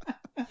one.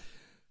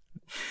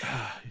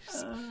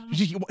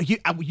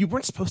 You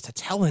weren't supposed to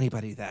tell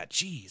anybody that.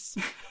 Jeez.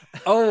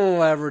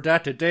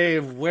 That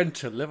Dave went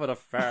to live at a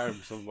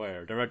farm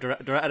somewhere. They're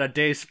at a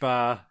day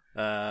spa.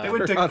 They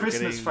went to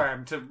Christmas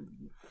farm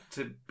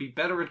to be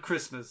better at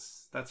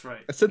Christmas. That's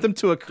right. I sent them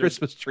to a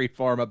Christmas tree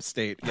farm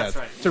upstate. That's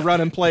right. To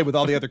run and play with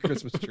all the other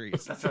Christmas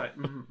trees. That's right.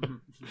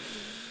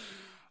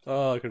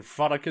 I can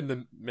frolic in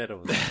the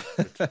meadows.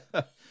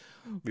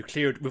 We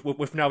cleared.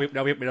 Now we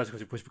have meadows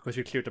because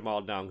we cleared them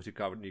all down because we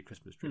got new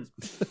Christmas trees.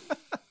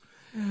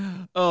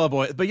 Oh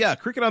boy, but yeah,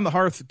 Cricket on the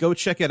Hearth. Go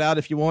check it out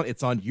if you want.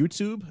 It's on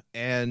YouTube,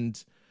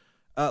 and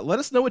let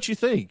us know what you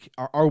think.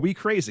 Are we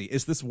crazy?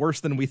 Is this worse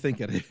than we think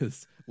it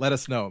is? Let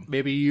us know.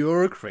 Maybe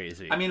you're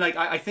crazy. I mean, like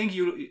I think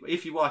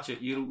if you watch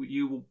it,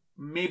 you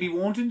maybe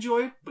won't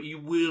enjoy it, but you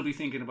will be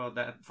thinking about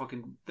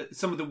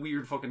some of the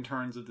weird fucking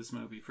turns of this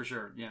movie for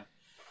sure. Yeah.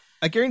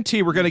 I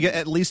guarantee we're going to get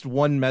at least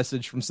one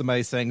message from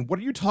somebody saying, "What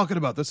are you talking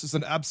about? This is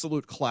an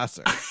absolute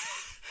classic."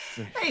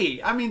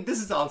 Hey, I mean, this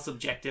is all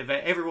subjective.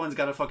 Everyone's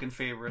got a fucking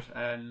favorite,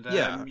 and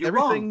you're everything,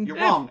 wrong. You're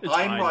wrong.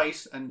 I'm fine.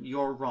 right, and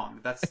you're wrong.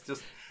 That's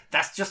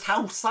just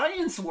how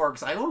science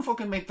works. I don't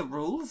fucking make the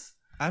rules.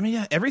 I mean,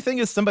 yeah, everything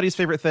is somebody's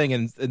favorite thing,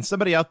 and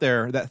somebody out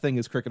there, that thing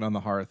is Cricket on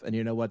the Hearth, and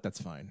you know what?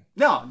 That's fine.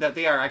 No, that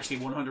they are actually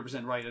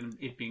 100% right in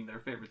it being their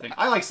favorite thing.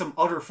 I like some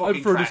utter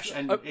fucking trash,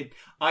 and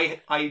I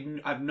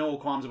have no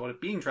qualms about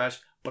it being trash,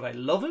 but I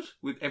love it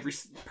with every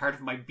part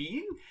of my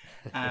being.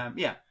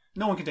 Yeah,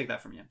 no one can take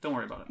that from you. Don't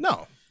worry about it.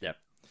 No. Yeah.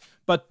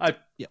 But I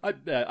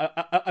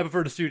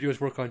prefer the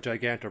studios work on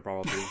Gigantor,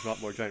 probably. There's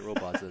not more giant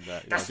robots than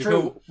that. That's if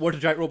true. you put a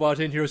giant robot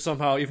in here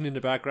somehow, even in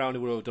the background, it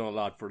would have done a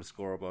lot for the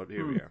score. But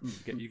here we are.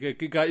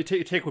 You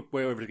take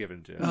whatever's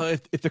given to you.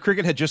 If the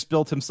Cricket had just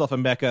built himself a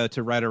mecha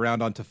to ride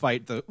around on to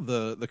fight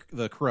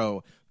the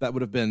crow, that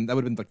would have been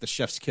like the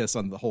chef's kiss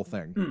on the whole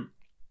thing.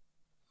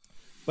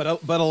 But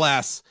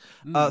alas,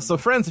 so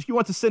friends, if you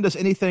want to send us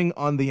anything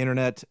on the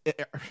internet.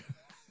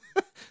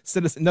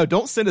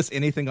 Don't send us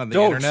anything on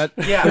the internet.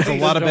 Yeah, there's a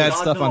lot of bad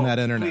stuff on that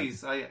internet.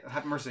 Please, I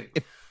have mercy.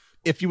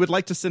 If you would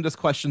like to send us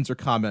questions or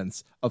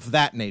comments of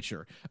that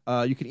nature,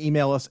 you can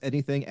email us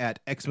anything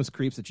at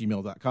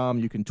xmascreeps@gmail.com.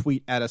 You can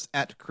tweet at us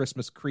at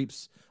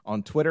ChristmasCreeps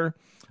on Twitter.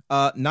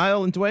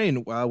 Niall and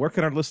Dwayne, where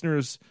can our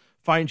listeners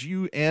find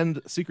you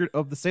and Secret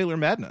of the Sailor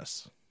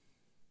Madness?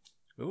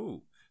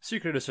 Ooh.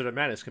 Secret of the Southern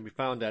Madness can be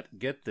found at,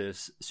 get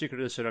this,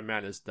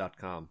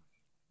 secretoftheSouthernMadness.com.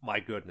 My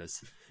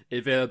goodness.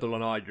 Available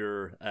on all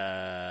your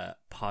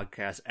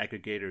podcast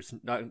aggregators.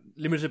 Not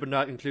limited but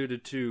not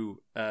included to,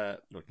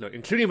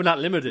 including but not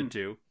limited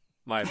to,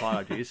 my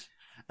apologies,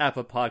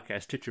 Apple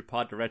Podcast, Stitcher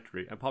Pod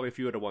Directory, and probably a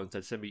few other ones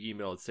that send me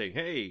emails saying,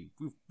 hey,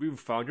 we've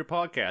found your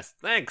podcast.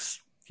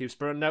 Thanks. Keep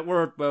spreading that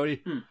word,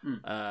 buddy.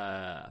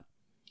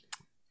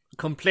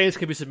 Complaints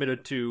can be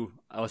submitted to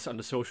us on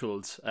the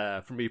socials.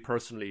 For me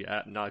personally,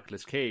 at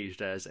Nicholas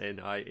Caged, as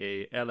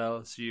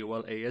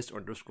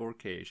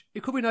NIALLCOLAS_Cage.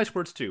 It could be nice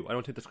words too. I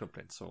don't think that's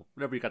complaints. So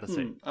whatever you got to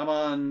say. I'm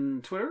on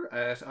Twitter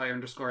at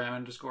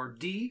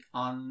I_am_D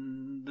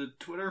on the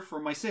Twitter for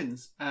my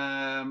sins.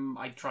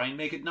 I try and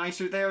make it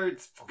nicer there.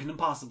 It's fucking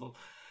impossible.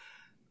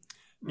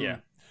 Yeah,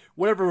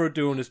 whatever we're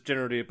doing is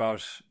generally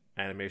about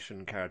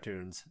animation,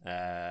 cartoons,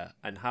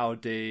 and how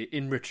they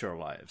enrich our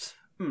lives.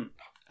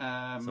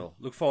 So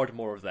look forward to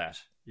more of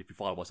that if you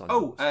follow us on.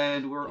 Oh,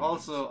 and we're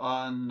also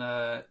on.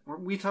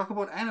 We talk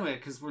about anime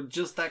because we're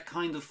just that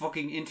kind of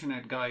fucking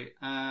internet guy.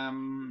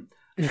 On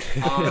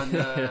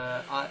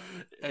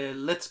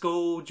Let's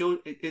Go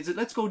is it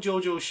Let's Go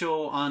JoJo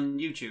Show on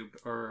YouTube,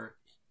 or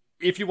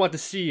if you want to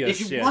see us,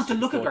 if you want to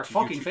look at our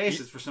fucking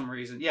faces for some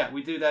reason, yeah,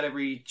 we do that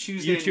every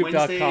Tuesday and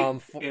Wednesday,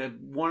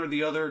 one or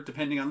the other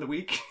depending on the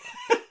week.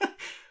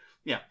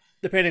 Yeah,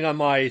 depending on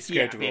my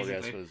schedule. Yeah,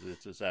 yes,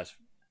 it's just that.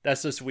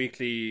 That's just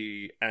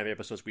weekly anime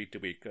episodes week to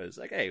week, because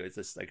like, hey, it's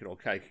just like,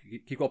 kind of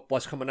keep up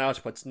what's coming out,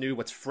 what's new,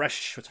 what's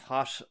fresh, what's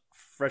hot,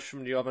 fresh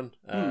from the oven.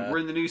 We're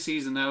in the new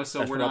season now,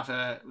 so we're not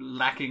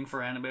lacking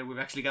for anime. We've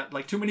actually got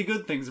like too many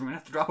good things, and we're gonna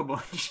have to drop a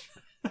bunch.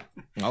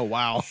 Oh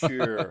wow,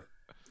 sure.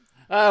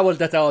 Well,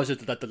 that's always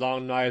just that the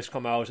Long Knives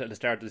come out at the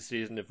start of the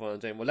season. If I'm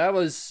saying,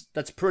 well,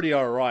 that's pretty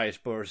alright,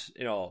 but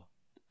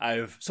I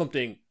have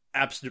something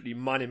absolutely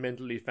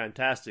monumentally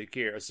fantastic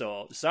here.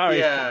 So sorry,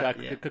 come back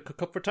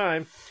for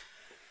time.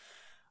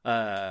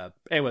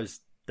 Anyways,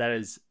 that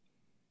is,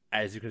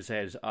 as you can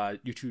say,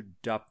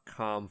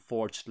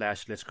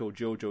 youtube.com/Let's Go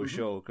JoJo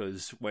Show,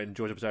 because when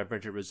JoJo Bizarre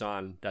Adventure was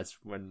on, that's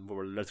when we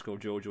were Let's Go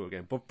JoJo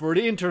again. But for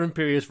the interim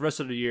periods, the rest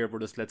of the year, we're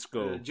just Let's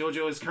Go.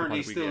 JoJo is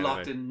currently still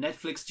locked in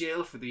Netflix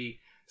jail for the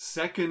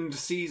second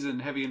season,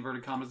 heavy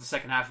inverted commas, the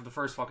second half of the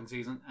first fucking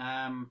season.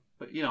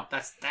 But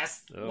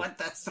that's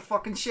the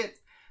fucking shit.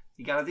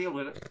 You gotta deal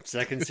with it.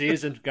 Second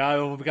season, we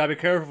gotta be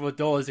careful with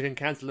those. You can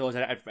cancel those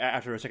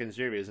after a second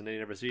series, and then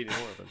you never see any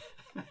more of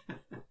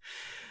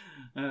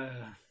them.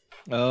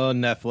 Oh,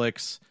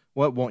 Netflix,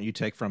 what won't you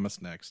take from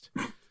us next?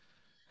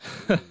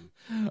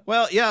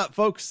 Well, yeah,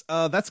 folks,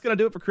 that's gonna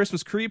do it for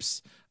Christmas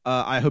Creeps.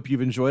 I hope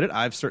you've enjoyed it.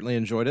 I've certainly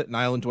enjoyed it.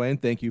 Niall and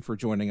Dwayne, thank you for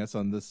joining us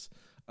on this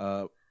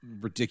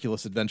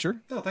ridiculous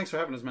adventure. Oh, thanks for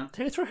having us, man.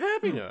 Thanks for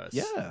having us.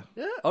 Yeah.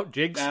 Oh,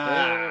 Jigs.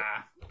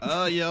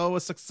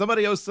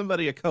 Somebody owes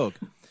somebody a Coke.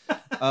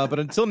 But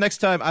until next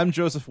time, I'm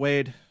Joseph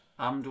Wade.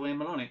 I'm Dwayne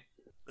Moloney.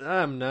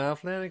 I'm Niall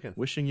Flanagan.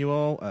 Wishing you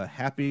all a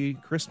happy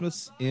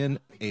Christmas in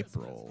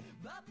April.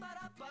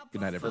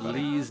 Good night, everybody.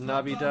 Feliz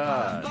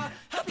Navidad.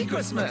 Happy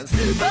Christmas.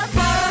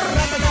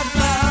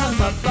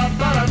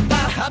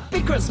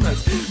 Happy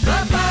Christmas.